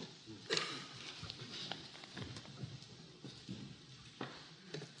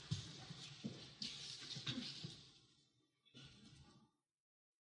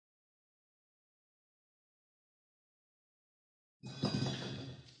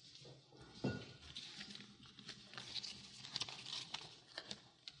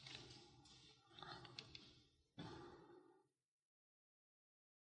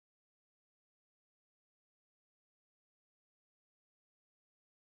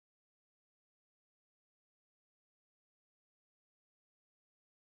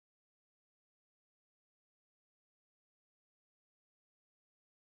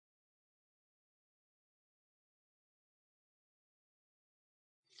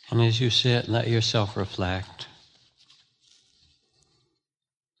 And as you sit, let yourself reflect.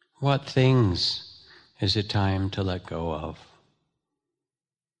 What things is it time to let go of?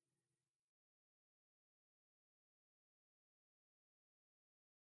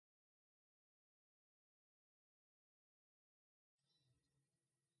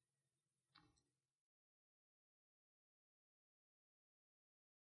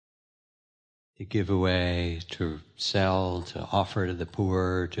 To give away, to sell, to offer to the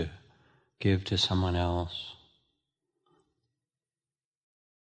poor, to give to someone else.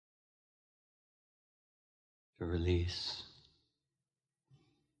 To release.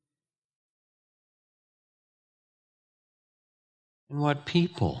 And what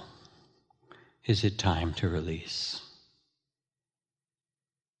people is it time to release?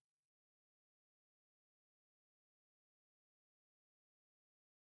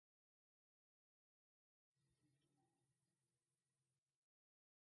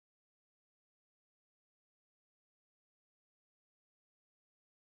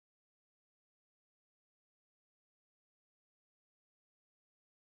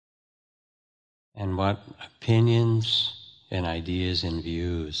 And what opinions and ideas and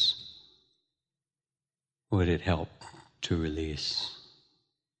views would it help to release,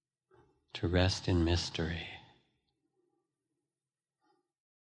 to rest in mystery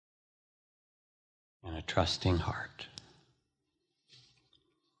and a trusting heart?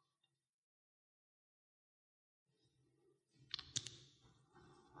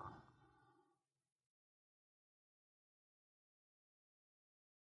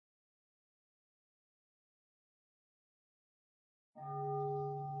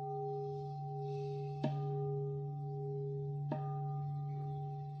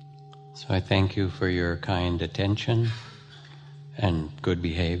 So I thank you for your kind attention and good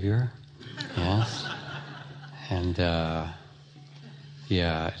behavior. Yes. And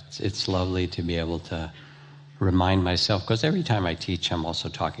it's lovely to be able to remind myself, because every time I teach, I'm also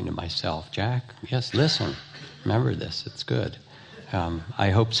talking to myself. Jack, yes, listen, remember this, it's good.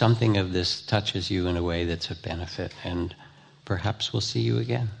 I hope something of this touches you in a way that's of benefit, and perhaps we'll see you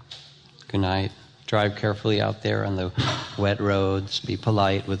again. Good night. Drive carefully out there on the wet roads. Be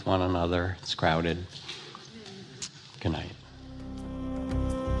polite with one another. It's crowded. Good night.